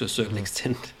 at least to a certain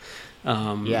extent.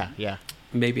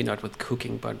 Maybe not with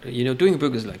cooking, but doing a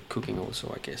book is like cooking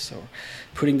also, I guess, or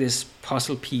putting this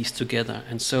puzzle piece together.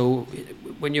 And so,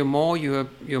 when you're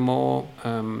more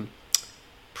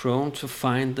prone to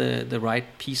find the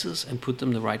right pieces and put them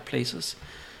in the right places.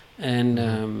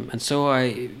 And so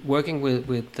working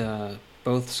with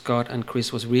both Scott and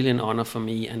Chris was really an honor for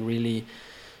me, and really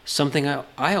something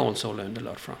I also learned a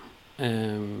lot from.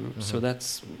 So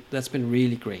that's been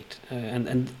really great.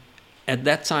 And at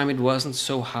that time it wasn't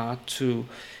so hard to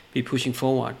be pushing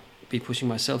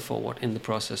myself forward in the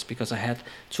process, because I had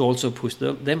to also push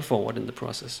them forward in the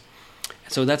process.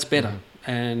 So that's better.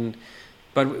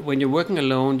 But when you're working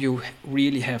alone, you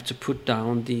really have to put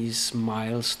down these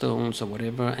milestones or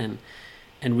whatever,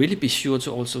 and really be sure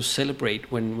to also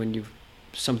celebrate when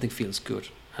something feels good.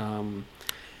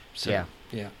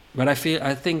 But I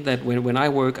think that when I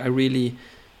work, I really,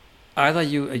 either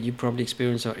you probably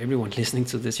experience, or everyone listening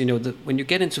to this, when you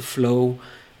get into flow,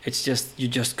 it's just, you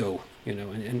just go,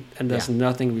 and there's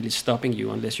nothing really stopping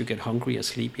you unless you get hungry or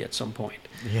sleepy at some point.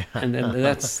 And then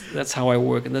that's how I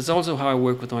work, and that's also how I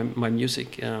work with my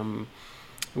music.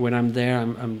 When I'm there,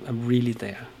 I'm really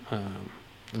there.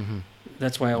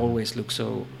 That's why I always look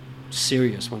so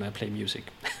serious when I play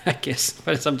music, I guess,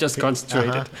 but I'm just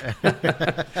concentrated.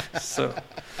 So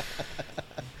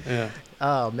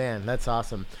oh man, that's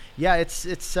awesome.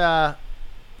 It's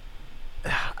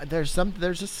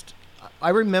I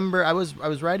remember I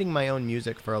was writing my own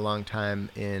music for a long time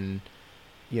in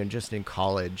just in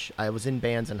college. I was in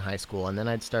bands in high school, and then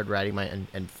I'd start writing my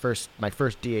first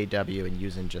DAW and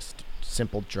using just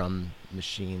simple drum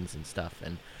machines and stuff.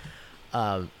 And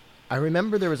I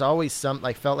remember there was always felt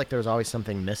like there was always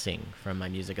something missing from my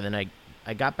music. And then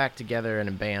I got back together in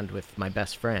a band with my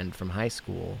best friend from high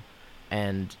school,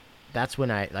 and that's when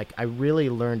I really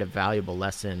learned a valuable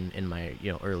lesson in my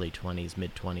early 20s,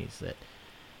 mid 20s, that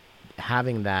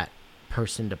having that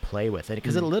person to play with it,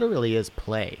 because it literally is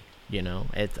play. you know.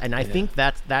 It's, and I think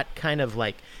that kind of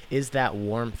like is that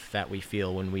warmth that we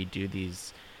feel when we do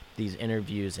these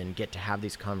interviews and get to have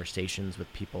these conversations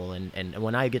with people, and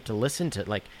when I get to listen to,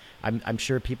 like, I'm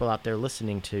sure people out there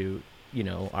listening to, you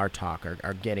know, our talk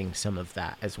are getting some of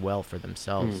that as well for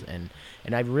themselves. And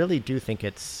I really do think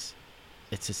it's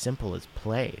as simple as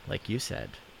play, like you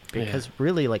said, because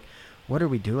really, like, what are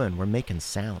we doing? We're making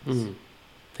sounds.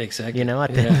 Exactly. You know,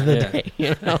 at the end of the day,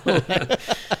 you know.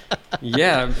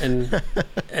 Yeah,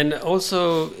 and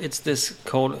also it's this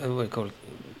call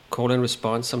and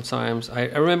response sometimes. I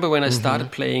remember when I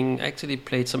started playing, I actually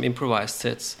played some improvised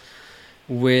sets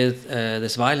with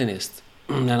this violinist,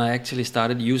 and I actually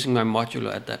started using my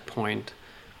modular at that point,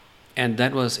 and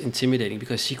that was intimidating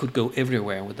because she could go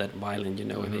everywhere with that violin, you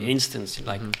know, in an instant,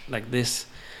 like this.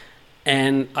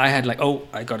 And I had like, oh,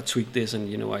 I got to tweak this, and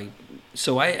you know, I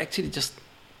actually just,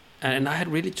 and I had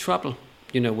really trouble,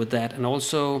 you know, with that, and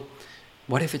also,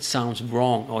 what if it sounds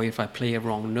wrong, or if I play a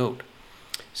wrong note?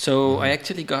 So I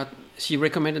actually she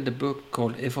recommended a book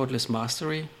called Effortless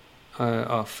Mastery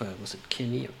of, was it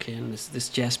Kenny or Ken, this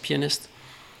jazz pianist.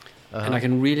 And I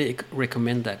can really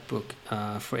recommend that book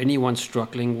for anyone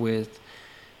struggling with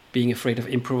being afraid of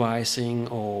improvising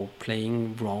or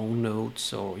playing wrong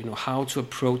notes, or, you know, how to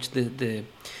approach the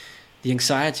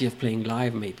anxiety of playing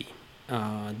live, maybe.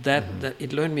 That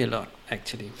it learned me a lot,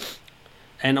 actually.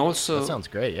 And also, that sounds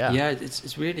great. Yeah. Yeah,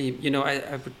 it's really, you know,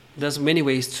 there's many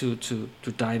ways to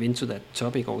dive into that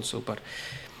topic also, but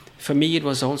for me it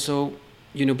was also,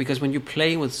 you know, because when you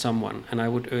play with someone, and I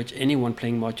would urge anyone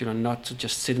playing modular not to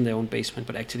just sit in their own basement,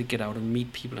 but actually get out and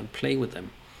meet people and play with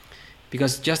them.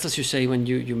 Because just as you say, when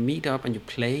you meet up and you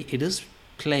play, it is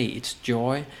play, it's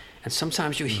joy, and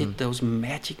sometimes you hit those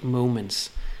magic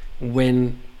moments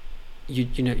when you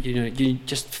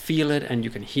just feel it, and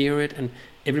you can hear it, and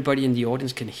everybody in the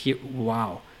audience can hear,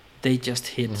 wow, they just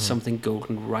hit something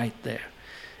golden right there.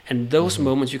 And those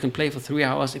moments, you can play for 3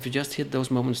 hours. If you just hit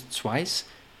those moments twice,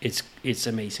 it's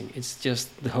amazing. It's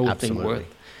just the whole thing worth.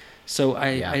 So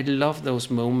I love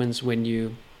those moments when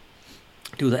you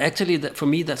do that. Actually, for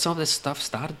me, that some of this stuff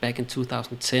started back in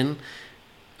 2010,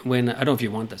 when, I don't know if you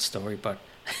want that story, but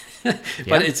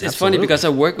but it's funny because I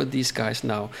work with these guys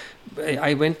now.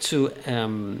 I went to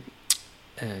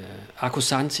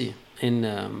Acusanti in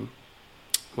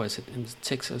in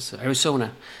Texas,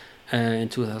 Arizona, in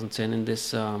 2010, in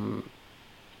this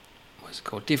what's it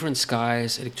called, Different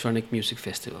Skies Electronic Music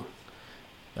Festival.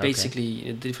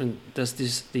 Basically, there's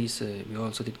these we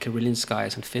also did Karelian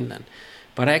Skies in Finland,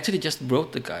 but I actually just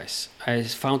wrote the guys. I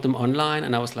found them online,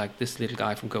 and I was like, this little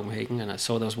guy from Copenhagen, and I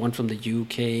saw there was one from the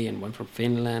UK and one from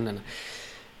Finland, and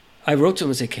I wrote to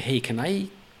them and said, hey, can I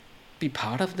be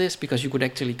part of this? Because you could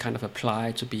actually kind of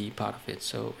apply to be part of it.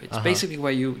 So it's basically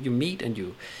where you meet, and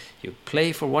you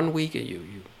play for 1 week, and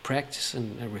you practice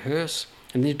and rehearse,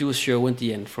 and then you do a show at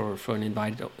the end for an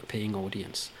invited paying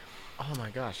audience. Oh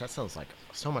my gosh, that sounds like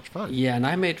so much fun. Yeah, and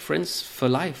I made friends for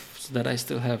life that I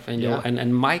still have. And, you know,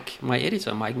 and Mike, my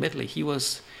editor, Mike Medley, he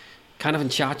was kind of in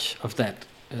charge of that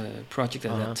project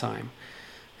at that time.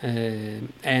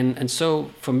 And so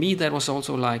for me, that was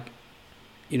also like,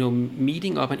 you know,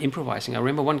 meeting up and improvising. I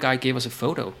remember one guy gave us a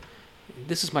photo.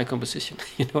 This is my composition.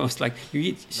 You know, it's like you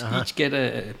each get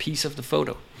a piece of the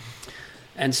photo.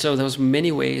 And so there was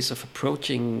many ways of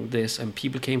approaching this, and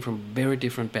people came from very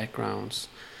different backgrounds.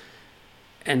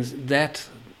 And that,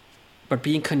 but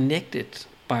being connected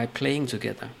by playing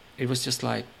together, it was just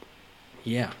like,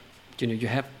 yeah, you know, you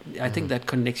have, I think that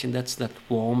connection, that's that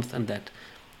warmth and that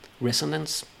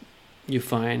resonance you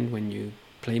find when you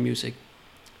play music,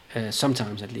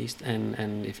 sometimes at least,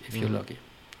 and if you're lucky.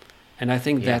 And I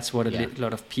think that's what a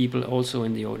lot of people also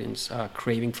in the audience are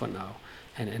craving for now,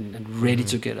 and ready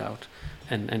to get out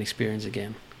and experience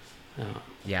again.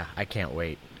 Yeah, I can't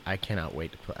wait. I cannot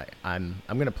wait to play. I'm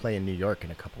going to play in New York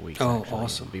in a couple weeks. Oh, actually.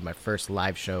 awesome! It'll be my first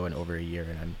live show in over a year,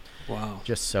 and I'm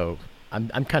just so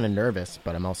I'm kind of nervous,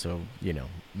 but I'm also, you know,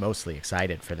 mostly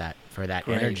excited for that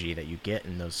energy that you get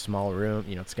in those small rooms.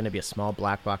 You know, it's going to be a small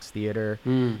black box theater.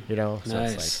 You know, so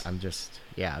it's like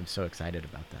I'm so excited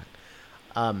about that.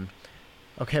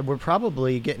 Okay, we're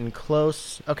probably getting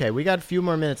close. Okay, we got a few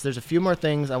more minutes. There's a few more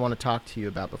things I want to talk to you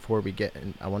about before we get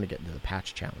in. I want to get into the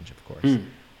patch challenge, of course.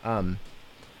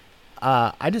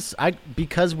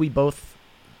 Because we both,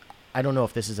 I don't know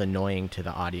if this is annoying to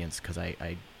the audience, because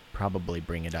I probably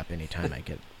bring it up anytime I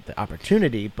get the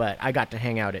opportunity, but I got to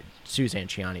hang out at Suzanne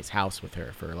Ciani's house with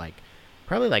her for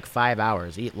probably 5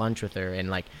 hours, eat lunch with her,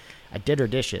 and I did her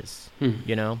dishes,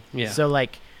 you know? Yeah. So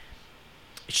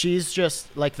she's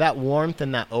just that warmth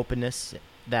and that openness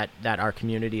that our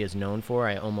community is known for.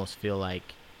 I almost feel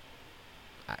like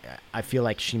I feel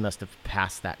like she must have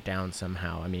passed that down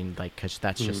somehow. I mean, like, because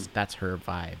that's her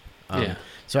vibe. Yeah.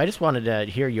 So I just wanted to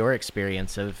hear your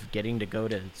experience of getting to go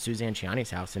to Suzanne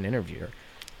Ciani's house and interview her.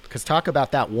 Because talk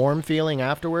about that warm feeling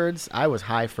afterwards. I was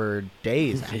high for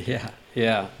days.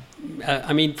 Yeah.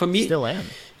 I mean, for me, still am.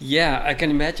 Yeah, I can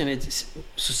imagine.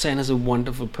 Suzanne is a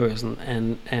wonderful person,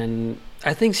 and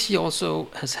I think she also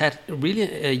has had really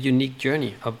a unique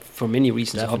journey for many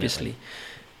reasons, Definitely. Obviously.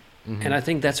 Mm-hmm. And I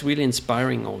think that's really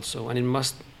inspiring also, and it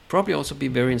must probably also be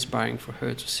very inspiring for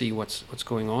her to see what's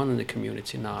going on in the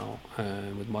community now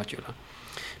with modular.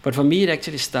 But for me, it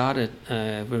actually started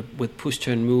with Push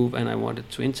Turn Move, and I wanted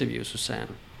to interview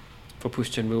Suzanne for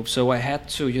Push Turn Move. So I had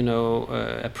to,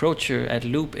 approach her at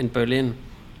Loop in Berlin,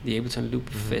 the Ableton Loop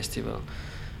Festival.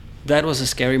 That was a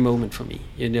scary moment for me,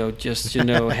 just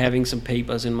having some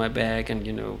papers in my bag and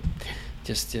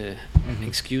just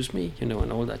excuse me, and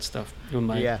all that stuff.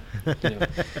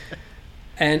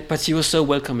 But she was so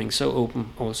welcoming, so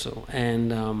open also.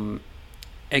 And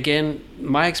again,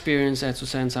 my experience at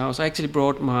Suzanne's house, I actually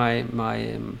brought my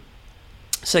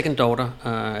second daughter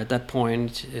at that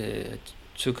point,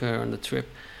 took her on the trip,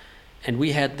 and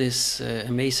we had this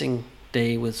amazing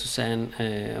day with Suzanne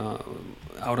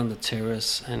out on the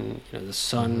terrace, and the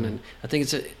sun, and I think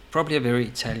it's probably a very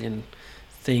Italian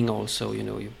thing also.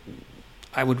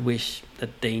 I would wish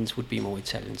that Danes would be more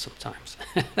Italian sometimes.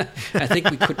 I think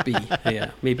we could be.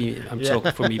 Yeah, maybe I'm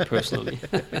talking for me personally.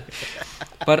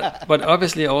 but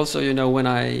obviously also, when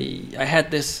I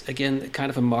had this again kind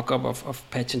of a mock-up of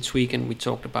Patch and Tweak, and we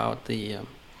talked about the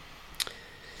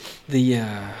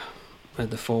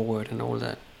forward and all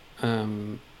that.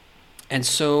 And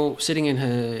so sitting in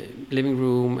her living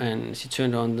room, and she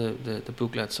turned on the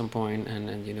booklet at some point,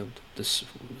 and the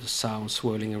sound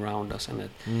swirling around us, and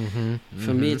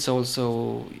for me it's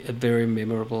also a very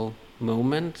memorable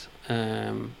moment.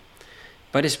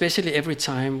 But especially every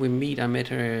time we meet, I met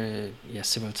her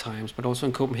several times, but also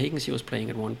in Copenhagen she was playing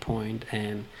at one point,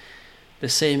 and the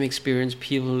same experience.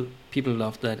 People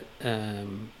love that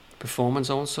performance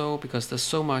also, because there's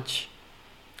so much.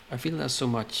 I feel there's so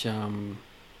much.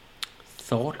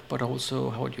 Thought, but also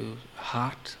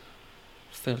heartfelt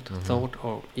thought,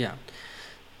 or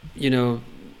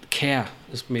care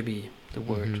is maybe the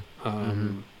word.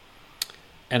 And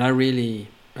I really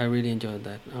enjoyed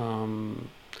that.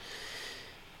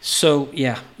 So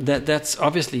yeah, that's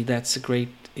obviously that's a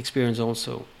great experience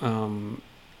also.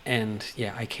 And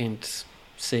yeah, I can't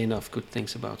say enough good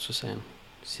things about Suzanne.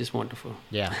 She's wonderful.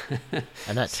 Yeah.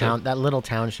 And that town, that little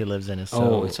town she lives in is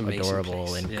so adorable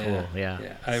place. And cool. Yeah.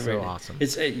 Awesome.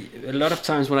 It's a lot of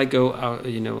times when I go out,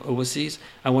 overseas,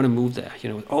 I want to move there.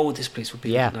 This place would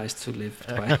be nice to live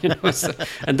by.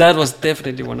 And that was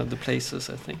definitely one of the places,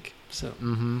 I think. So.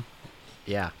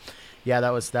 Yeah,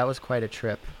 that was quite a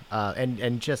trip.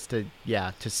 And just to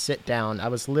sit down, I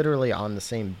was literally on the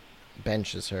same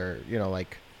bench as her,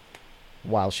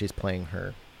 while she's playing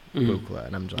her Buchla,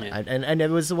 and I'm just and it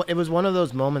was one of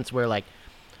those moments where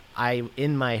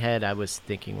in my head I was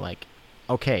thinking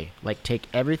okay, take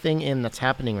everything in that's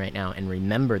happening right now and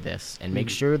remember this and make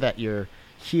sure that you're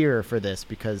here for this,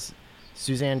 because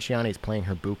Suzanne Ciani's playing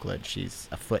her Buchla. She's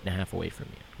a foot and a half away from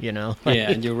you,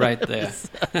 and you're right there.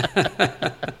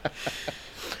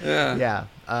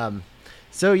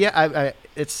 So yeah,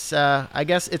 it's I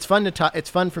guess it's fun to talk. It's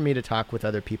fun for me to talk with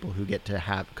other people who get to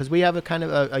have, because we have a kind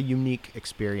of a unique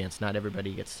experience. Not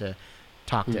everybody gets to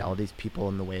talk to all these people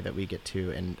in the way that we get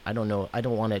to, and I don't know. I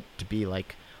don't want it to be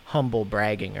humble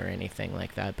bragging or anything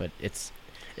like that, but it's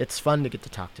fun to get to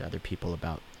talk to other people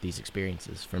about these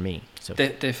experiences for me. So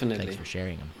definitely, thanks for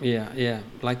sharing them. Yeah.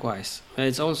 Likewise,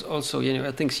 it's also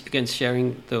I think again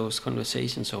sharing those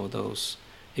conversations or those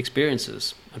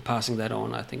experiences and passing that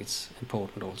on, I think it's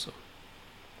important also.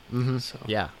 So,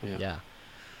 yeah.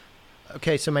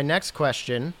 Okay, so my next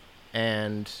question,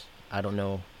 and I don't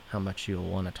know how much you'll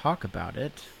want to talk about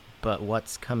it, but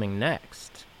what's coming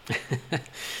next?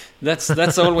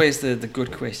 That's always the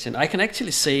good question. I can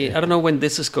actually say, I don't know when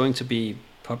this is going to be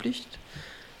published.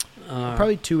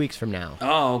 Probably 2 weeks from now.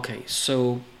 Oh, okay.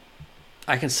 So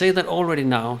I can say that already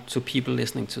now to people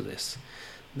listening to this,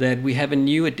 that we have a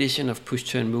new edition of Push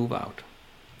Turn Move out.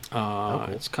 Cool.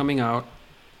 It's coming out.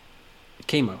 It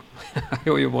came out.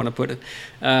 How you want to put it?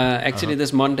 Actually,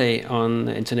 this Monday on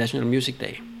International Music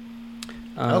Day.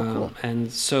 Cool.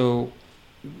 And so,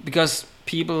 because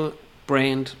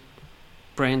brands,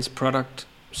 products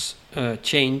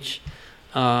change,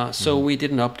 so we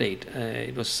did an update.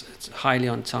 It's highly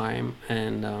on time,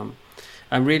 and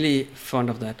I'm really fond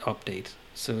of that update.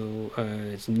 So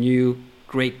it's new.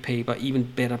 Great paper, even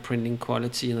better printing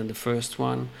quality than the first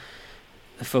one.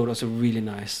 the photos are really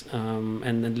nice,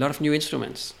 and a lot of new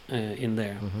instruments in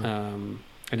there, and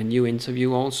a new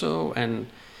interview also, and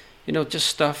just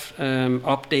stuff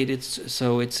updated,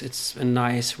 so it's a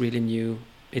nice, really new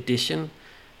edition.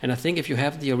 And I think if you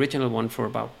have the original one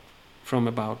from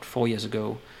about 4 years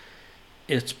ago,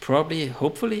 it's probably,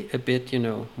 hopefully, a bit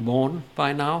worn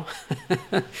by now.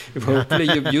 If hopefully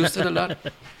you've used it a lot,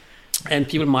 and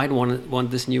people might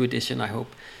want this new edition, I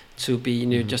hope, to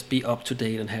be just be up to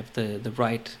date and have the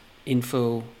right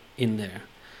info in there,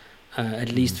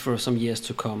 at least for some years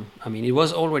to come. I mean, it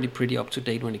was already pretty up to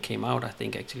date when it came out. I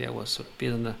think actually I was a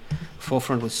bit on the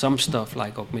forefront with some stuff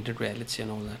like augmented reality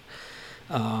and all that,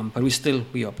 but we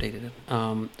updated it.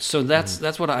 So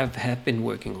that's what I have been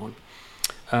working on.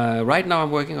 Right now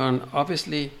I'm working on,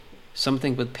 obviously,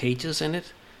 something with pages in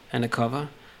it and a cover,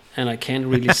 and I can't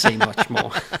really say much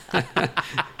more.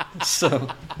 So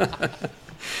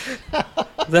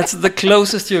that's the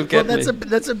closest you'll get. Well,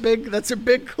 that's a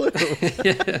big clue.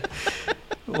 Yeah.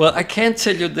 Well, I can't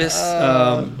tell you this,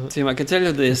 Tim. I can tell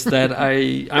you this, that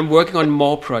I'm working on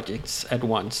more projects at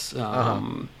once,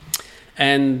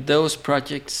 and those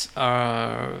projects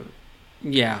are,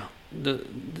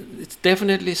 it's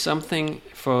definitely something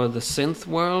for the synth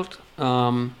world.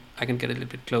 I can get a little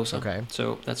bit closer. Okay.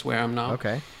 So that's where I'm now.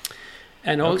 Okay.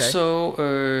 And also,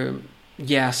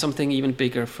 something even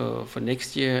bigger for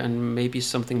next year, and maybe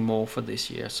something more for this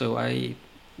year. So I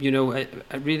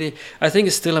think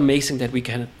it's still amazing that we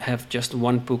can have just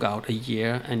one book out a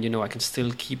year, and I can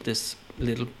still keep this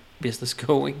little business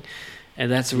going. And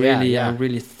that's really, I'm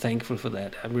really thankful for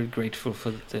that. I'm really grateful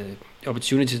for the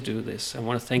opportunity to do this. I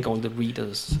want to thank all the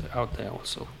readers out there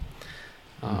also.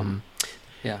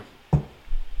 Yeah.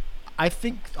 I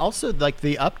think also like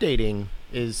the updating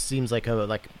seems like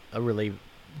a really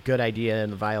good idea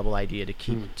and a viable idea to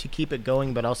keep it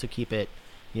going, but also keep it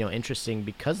interesting,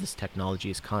 because this technology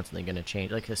is constantly going to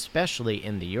change. Like especially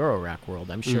in the Eurorack world,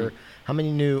 I'm sure how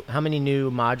many new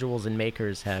modules and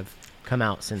makers have come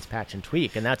out since Patch and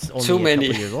Tweak, and that's only too many.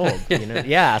 couple years old.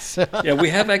 Yes. Yeah, we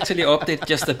have actually updated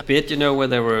just a bit.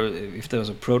 Where if there was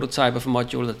a prototype of a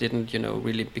module that didn't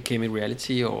really became a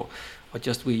reality, or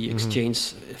just we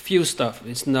exchange a few stuff.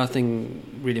 It's nothing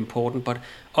really important, but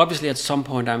obviously at some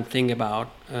point I'm thinking about,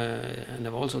 and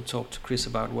I've also talked to Chris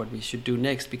about what we should do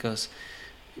next, because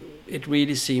it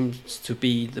really seems to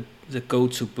be the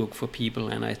go-to book for people,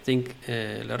 and I think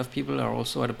a lot of people are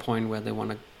also at a point where they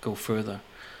want to go further,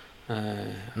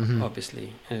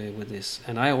 obviously, with this,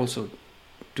 and I also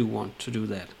do want to do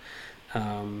that.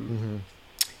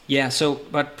 Yeah, so,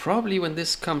 but probably when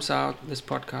this comes out, this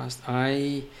podcast,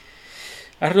 I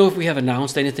don't know if we have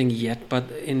announced anything yet,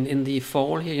 but in the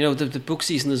fall here, the book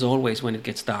season is always when it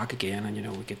gets dark again, and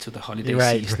we get to the holiday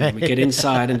season, and we get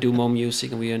inside and do more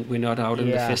music, and we're not out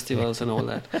in the festivals and all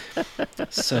that.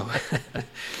 So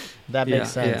that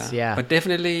makes sense. Yeah. But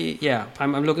definitely,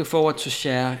 I'm looking forward to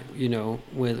share,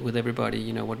 with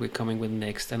everybody, what we're coming with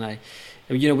next, and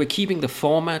we're keeping the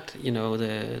format,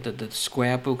 the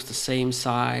square books the same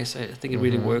size. I think it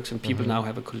really works, and people now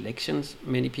have a collection.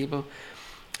 Many people.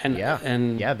 And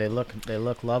they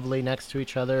look lovely next to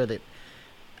each other.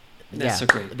 That's so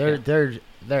great. They're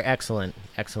excellent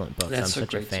books. That's I'm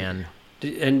such a fan.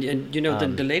 And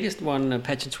the latest one,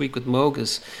 Patch and Tweak with Moog,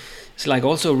 is like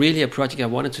also really a project I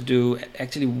wanted to do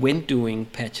actually when doing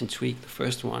Patch and Tweak, the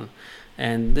first one.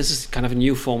 And this is kind of a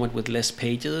new format with less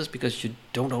pages, because you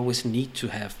don't always need to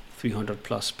have 300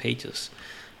 plus pages.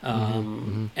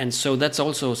 And so that's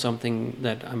also something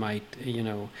that I might,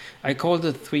 I call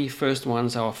the 3 first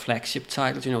ones our flagship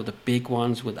titles, the big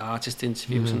ones with artist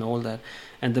interviews and all that.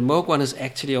 And the Moog one is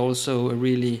actually also a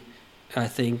really, I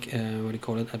think, a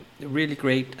really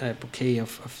great bouquet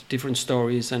of different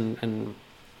stories and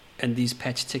these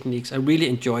patch techniques. I really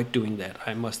enjoyed doing that,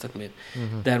 I must admit.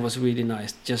 That was really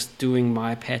nice, just doing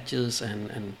my patches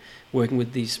and working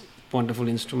with these wonderful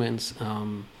instruments.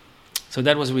 So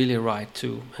that was really a ride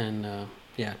too, and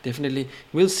definitely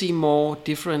we'll see more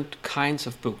different kinds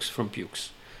of books from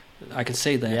Bukes. I can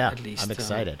say that at least. I'm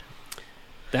excited.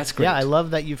 That's great. Yeah, I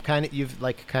love that you've kind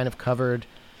of covered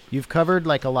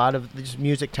like a lot of just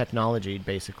music technology,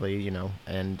 basically,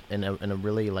 and in a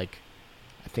really like,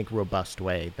 I think, robust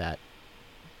way. But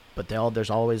there's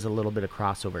always a little bit of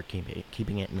crossover,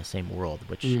 keeping it in the same world.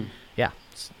 Which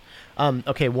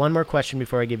okay, one more question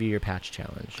before I give you your patch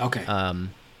challenge. Okay.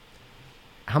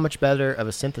 How much better of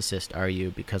a synthesist are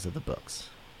you because of the books?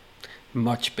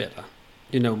 Much better.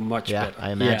 Much better.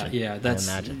 I imagine. Yeah, that's,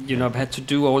 I've had to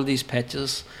do all these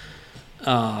patches,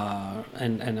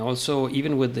 and also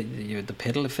even with the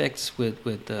pedal effects, with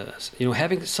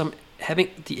having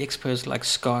the experts like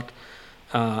Scott,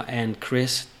 and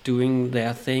Chris doing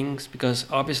their things, because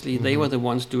obviously they were the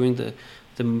ones doing the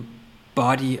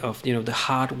body of, you know, the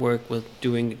hard work with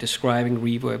describing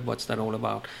reverb, what's that all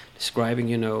about, describing,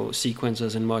 you know,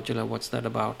 sequencers and modular, what's that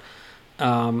about,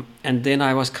 and then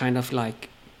I was kind of like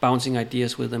bouncing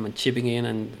ideas with them and chipping in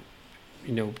and,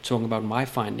 you know, talking about my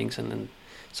findings, and then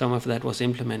some of that was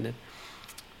implemented.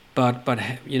 But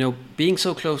you know, being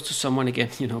so close to someone again,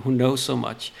 you know, who knows so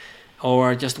much,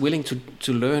 or just willing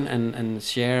to learn and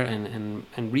share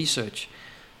and research,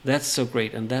 that's so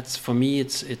great. And that's, for me,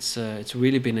 it's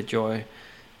really been a joy.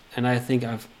 And I think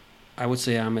I would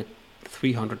say I'm at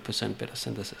 300% better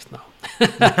synthesist now.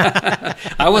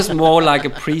 I was more like a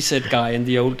preset guy in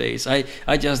the old days. I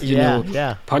just, you know,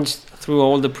 punched through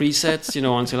all the presets, you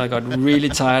know, until I got really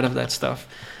tired of that stuff.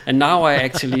 And now I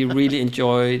actually really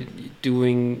enjoy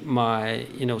doing my,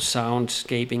 you know,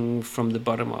 soundscaping from the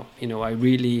bottom up. You know, I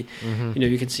really, you know,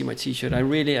 you can see my T-shirt. I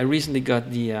recently got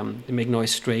the Make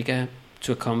Noise Strega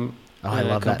to come. I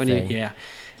love company. that thing. Yeah,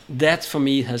 that for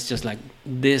me has just like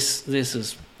this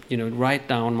is, you know, right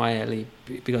down my alley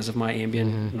because of my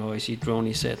ambient noisy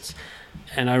droney sets.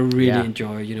 And I really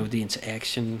enjoy, you know, the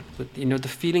interaction with, you know, the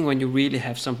feeling when you really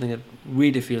have something that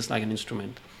really feels like an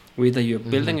instrument. Whether you're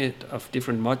building it of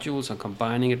different modules or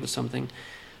combining it with something,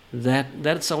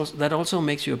 that also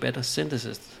makes you a better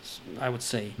synthesist, I would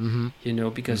say. You know,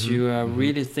 because you are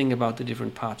really thinking about the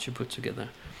different parts you put together,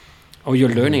 or you're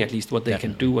learning at least what they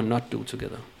can do and not do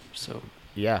together. So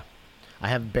yeah, I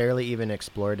have barely even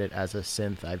explored it as a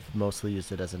synth. I've mostly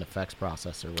used it as an effects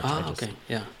processor, which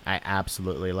I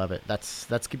absolutely love it. That's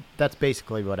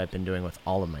basically what I've been doing with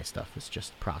all of my stuff, is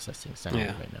just processing sound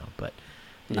right now. But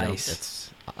nice.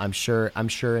 I'm sure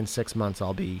in 6 months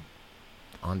I'll be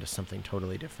onto something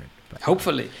totally different. But,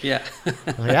 hopefully, yeah.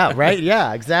 Yeah, right.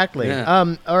 Yeah, exactly.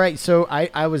 Yeah. All right. So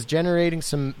I was generating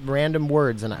some random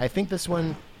words, and I think this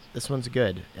one's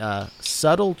good.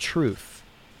 Subtle truth.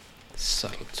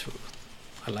 Subtle truth.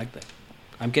 I like that.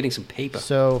 I'm getting some paper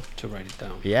to write it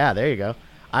down. Yeah, there you go.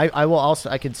 I will also,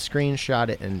 I could screenshot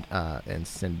it and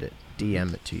send it,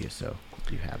 DM it to you so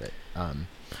you have it.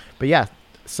 But yeah,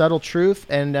 subtle truth.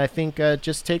 And I think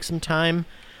just take some time.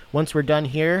 Once we're done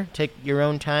here, take your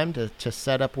own time to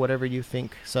set up whatever you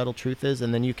think subtle truth is,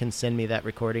 and then you can send me that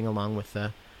recording along with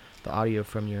the audio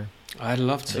from your I'd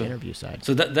love to. interview side.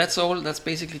 So that's all. That's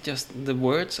basically just the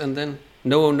words, and then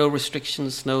no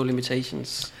restrictions, no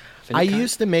limitations. I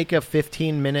used to make a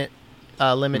 15-minute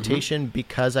limitation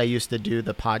because I used to do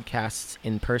the podcasts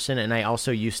in person, and I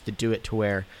also used to do it to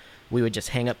where we would just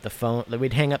hang up the phone.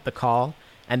 We'd hang up the call,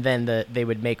 and then they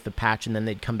would make the patch, and then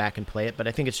they'd come back and play it. But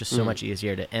I think it's just so much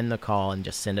easier to end the call and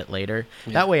just send it later.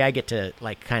 Yeah. That way I get to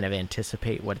like kind of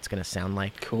anticipate what it's going to sound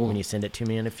like when you send it to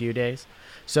me in a few days.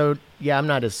 So yeah, I'm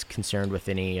not as concerned with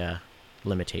any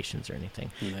limitations or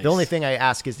anything. Nice. The only thing I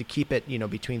ask is to keep it,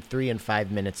 between 3 and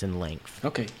 5 minutes in length.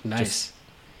 Okay, nice.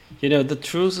 The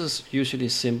truth is usually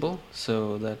simple,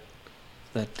 so that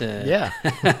I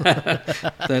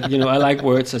like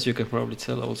words, as you can probably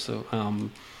tell also.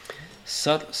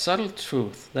 Subtle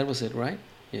truth, that was it, right?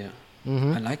 Yeah.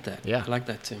 I like that. Yeah. I like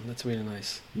that, Tim. That's really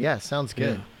nice. Yeah, sounds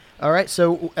good. Yeah. All right,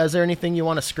 so is there anything you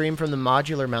want to scream from the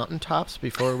modular mountaintops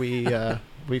before we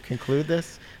we conclude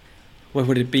this? What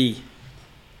would it be?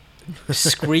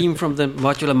 Scream from the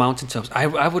modular mountaintops.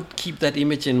 I would keep that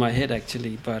image in my head,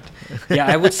 actually. But yeah,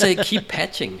 I would say keep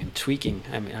patching and tweaking.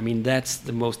 I mean that's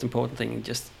the most important thing.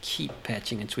 Just keep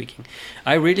patching and tweaking.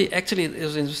 It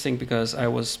was interesting because I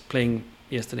was playing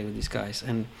yesterday with these guys,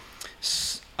 and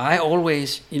I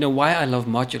always, why I love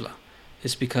modular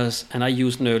is because, and I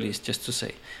use Nerlies just to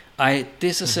say, I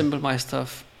disassemble my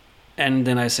stuff and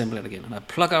then I assemble it again, and I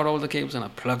plug out all the cables and I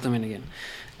plug them in again.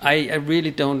 I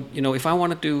really don't, if I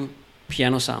want to do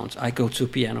piano sounds, I go to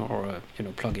piano or a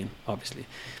plug-in, obviously,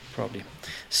 probably.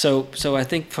 So I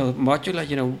think for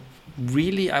modular,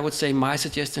 really, I would say my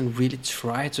suggestion, really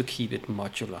try to keep it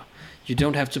modular. You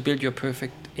don't have to build your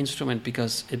perfect instrument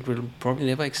because it will probably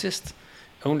never exist,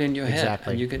 only in your head,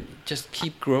 and you can just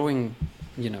keep growing.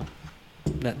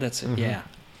 That's it. Yeah.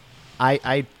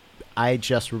 I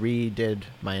just redid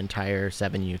my entire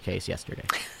 7U case yesterday.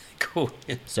 Cool.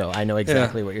 Yeah. So I know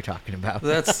exactly what you're talking about.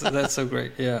 That's so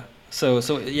great. Yeah. So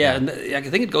and I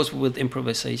think it goes with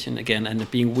improvisation again, and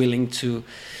being willing to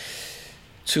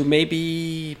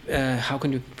maybe how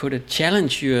can you put it,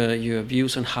 challenge your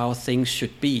views on how things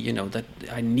should be. That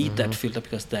I need that filter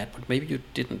because that, but maybe you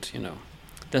didn't.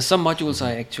 There's some modules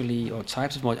I actually, or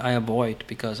types of modules I avoid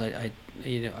because I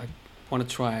want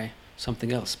to try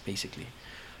something else basically.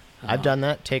 I've done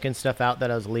that, taken stuff out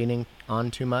that I was leaning on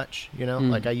too much,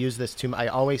 like I use this too much. I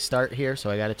always start here,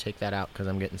 so I got to take that out because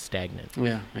I'm getting stagnant.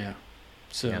 Yeah.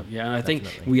 So I definitely.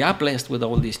 think we are blessed with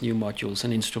all these new modules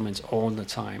and instruments all the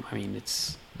time. I mean,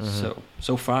 it's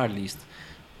so far at least.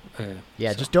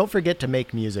 Just don't forget to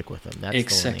make music with them. That's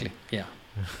exactly. Yeah,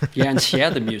 and share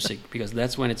the music, because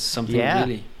that's when it's something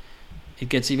really. It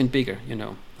gets even bigger,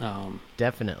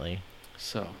 Definitely.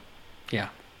 So, yeah.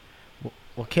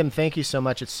 Well, Kim, thank you so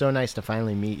much. It's so nice to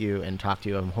finally meet you and talk to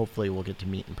you, and hopefully we'll get to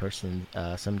meet in person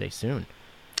someday soon.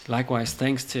 Likewise.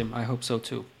 Thanks, Tim. I hope so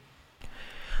too.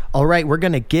 All right, we're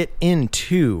going to get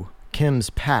into Kim's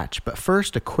patch, but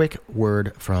first a quick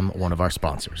word from one of our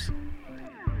sponsors.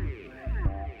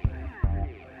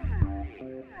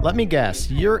 Let me guess,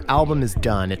 your album is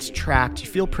done, it's tracked, you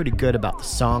feel pretty good about the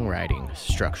songwriting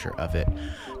structure of it,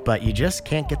 but you just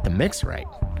can't get the mix right.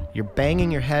 You're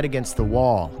banging your head against the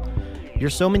wall.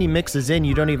 You're so many mixes in,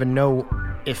 you don't even know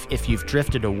if you've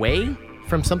drifted away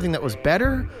from something that was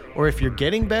better, or if you're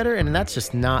getting better, and that's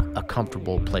just not a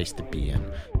comfortable place to be in.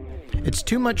 It's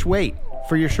too much weight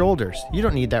for your shoulders. You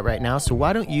don't need that right now, so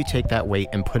why don't you take that weight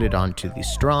and put it onto the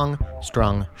strong,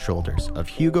 strong shoulders of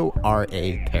Hugo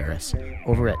R.A. Paris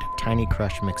over at Tiny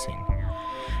Crush Mixing.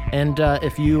 And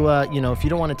if you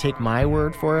don't want to take my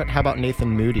word for it, how about Nathan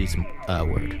Moody's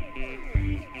word?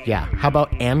 Yeah, how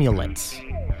about Amulets?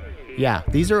 Yeah,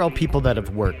 these are all people that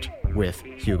have worked with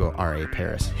Hugo R.A.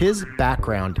 Paris. His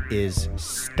background is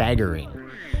staggering.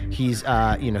 He's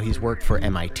worked for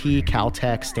MIT,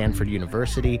 Caltech, Stanford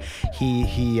University.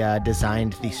 He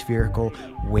designed the spherical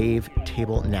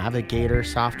wavetable navigator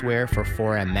software for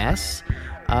 4MS.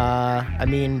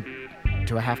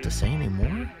 Do I have to say any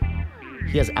more?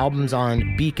 He has albums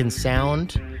on Beacon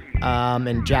Sound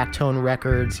and Jacktone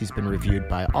Records. He's been reviewed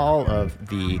by all of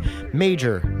the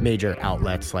major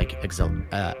outlets like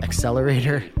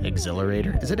Accelerator. Is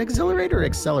it Exhilarator or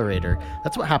Accelerator?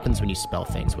 That's what happens when you spell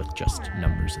things with just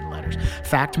numbers and letters.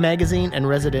 Fact Magazine and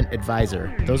Resident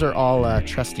Advisor. Those are all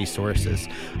trusty sources.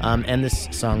 And this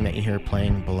song that you hear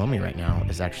playing below me right now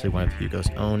is actually one of Hugo's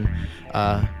own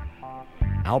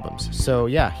albums. So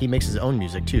yeah, he makes his own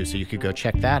music too, so you could go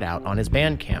check that out on his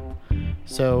Bandcamp.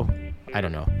 So I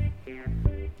don't know.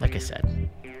 Like I said,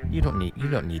 you don't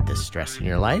need this stress in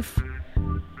your life.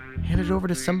 Hand it over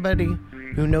to somebody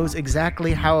who knows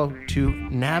exactly how to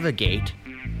navigate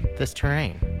this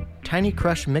terrain. Tiny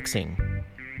Crush Mixing.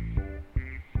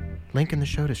 Link in the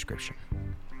show description.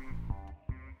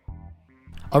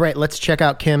 All right, let's check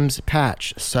out Kim's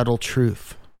patch, Subtle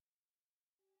Truth.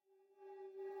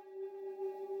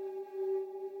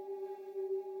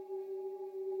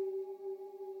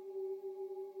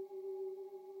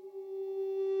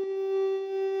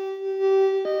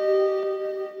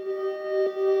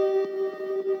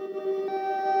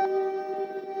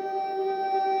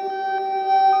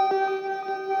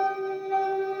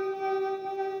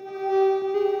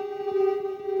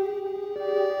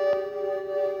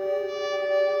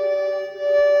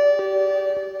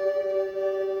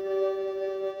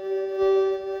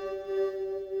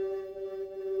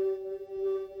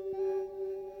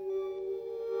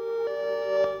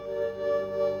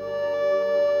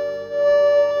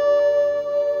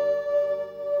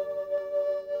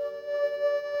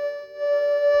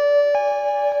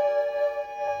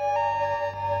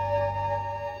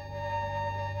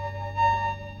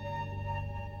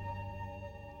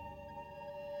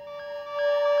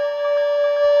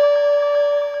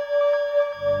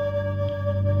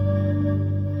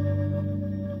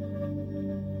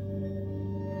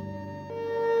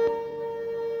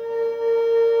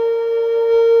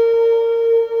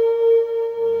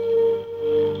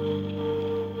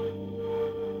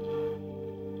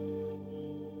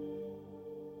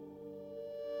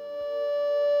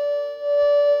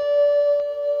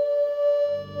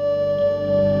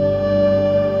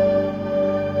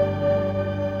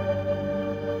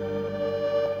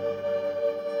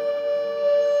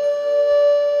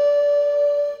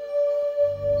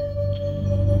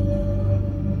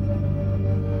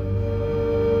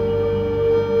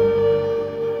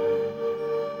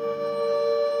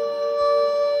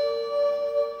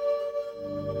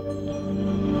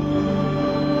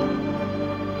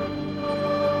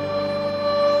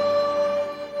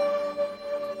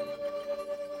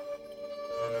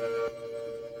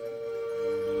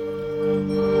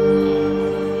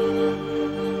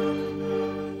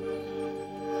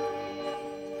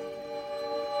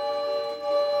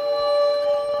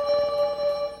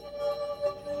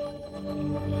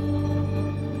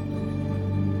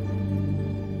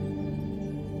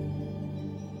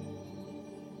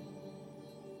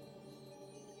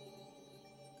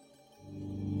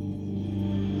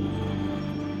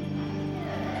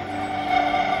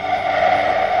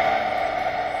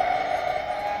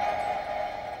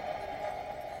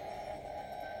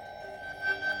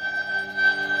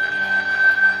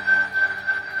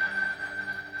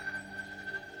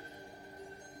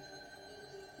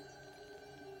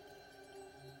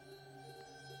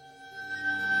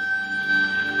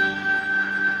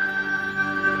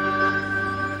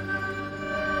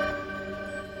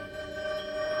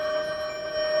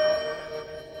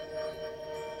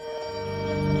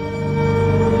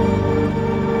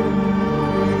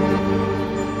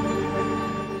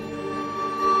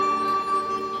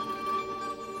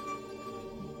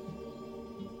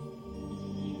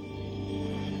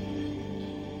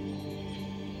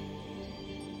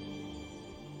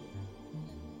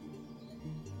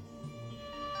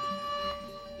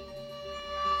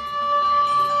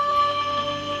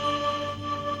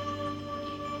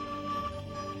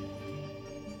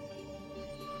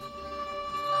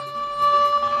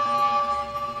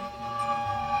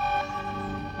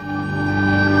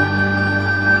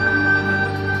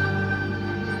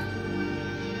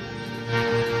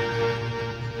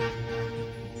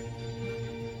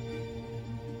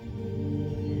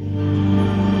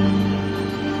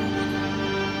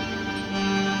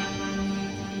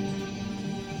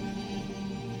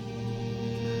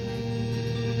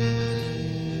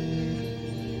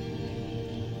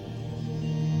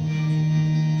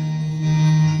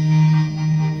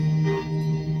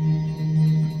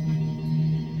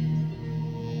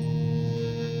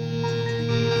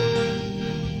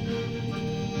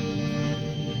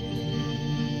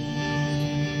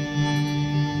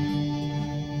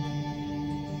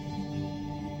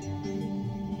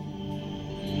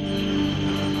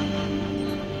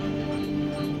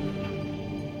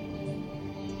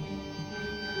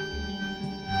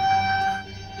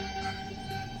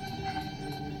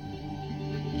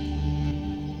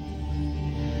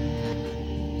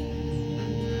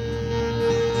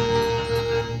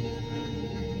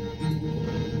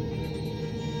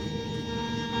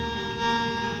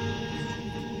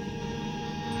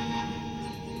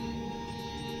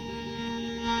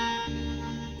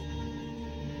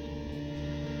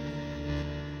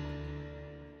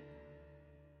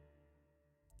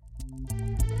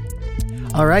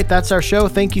 All right, that's our show.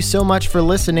 Thank you so much for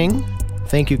listening.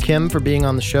 Thank you, Kim, for being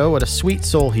on the show. What a sweet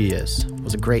soul he is. It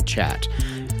was a great chat.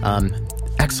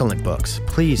 Excellent books.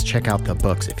 Please check out the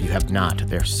books if you have not.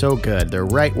 They're so good. They're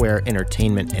right where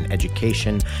entertainment and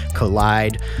education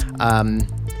collide.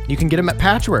 You can get them at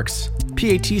Patchworks,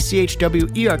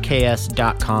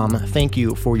 patchwerks.com. Thank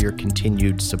you for your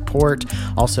continued support.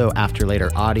 Also, After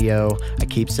Later Audio. I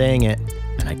keep saying it,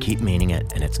 and I keep meaning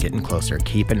it, and it's getting closer.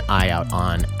 Keep an eye out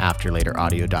on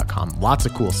afterlateraudio.com. Lots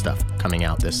of cool stuff coming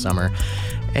out this summer.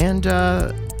 And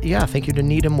thank you to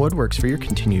Needham Woodworks for your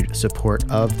continued support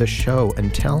of the show.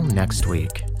 Until next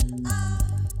week.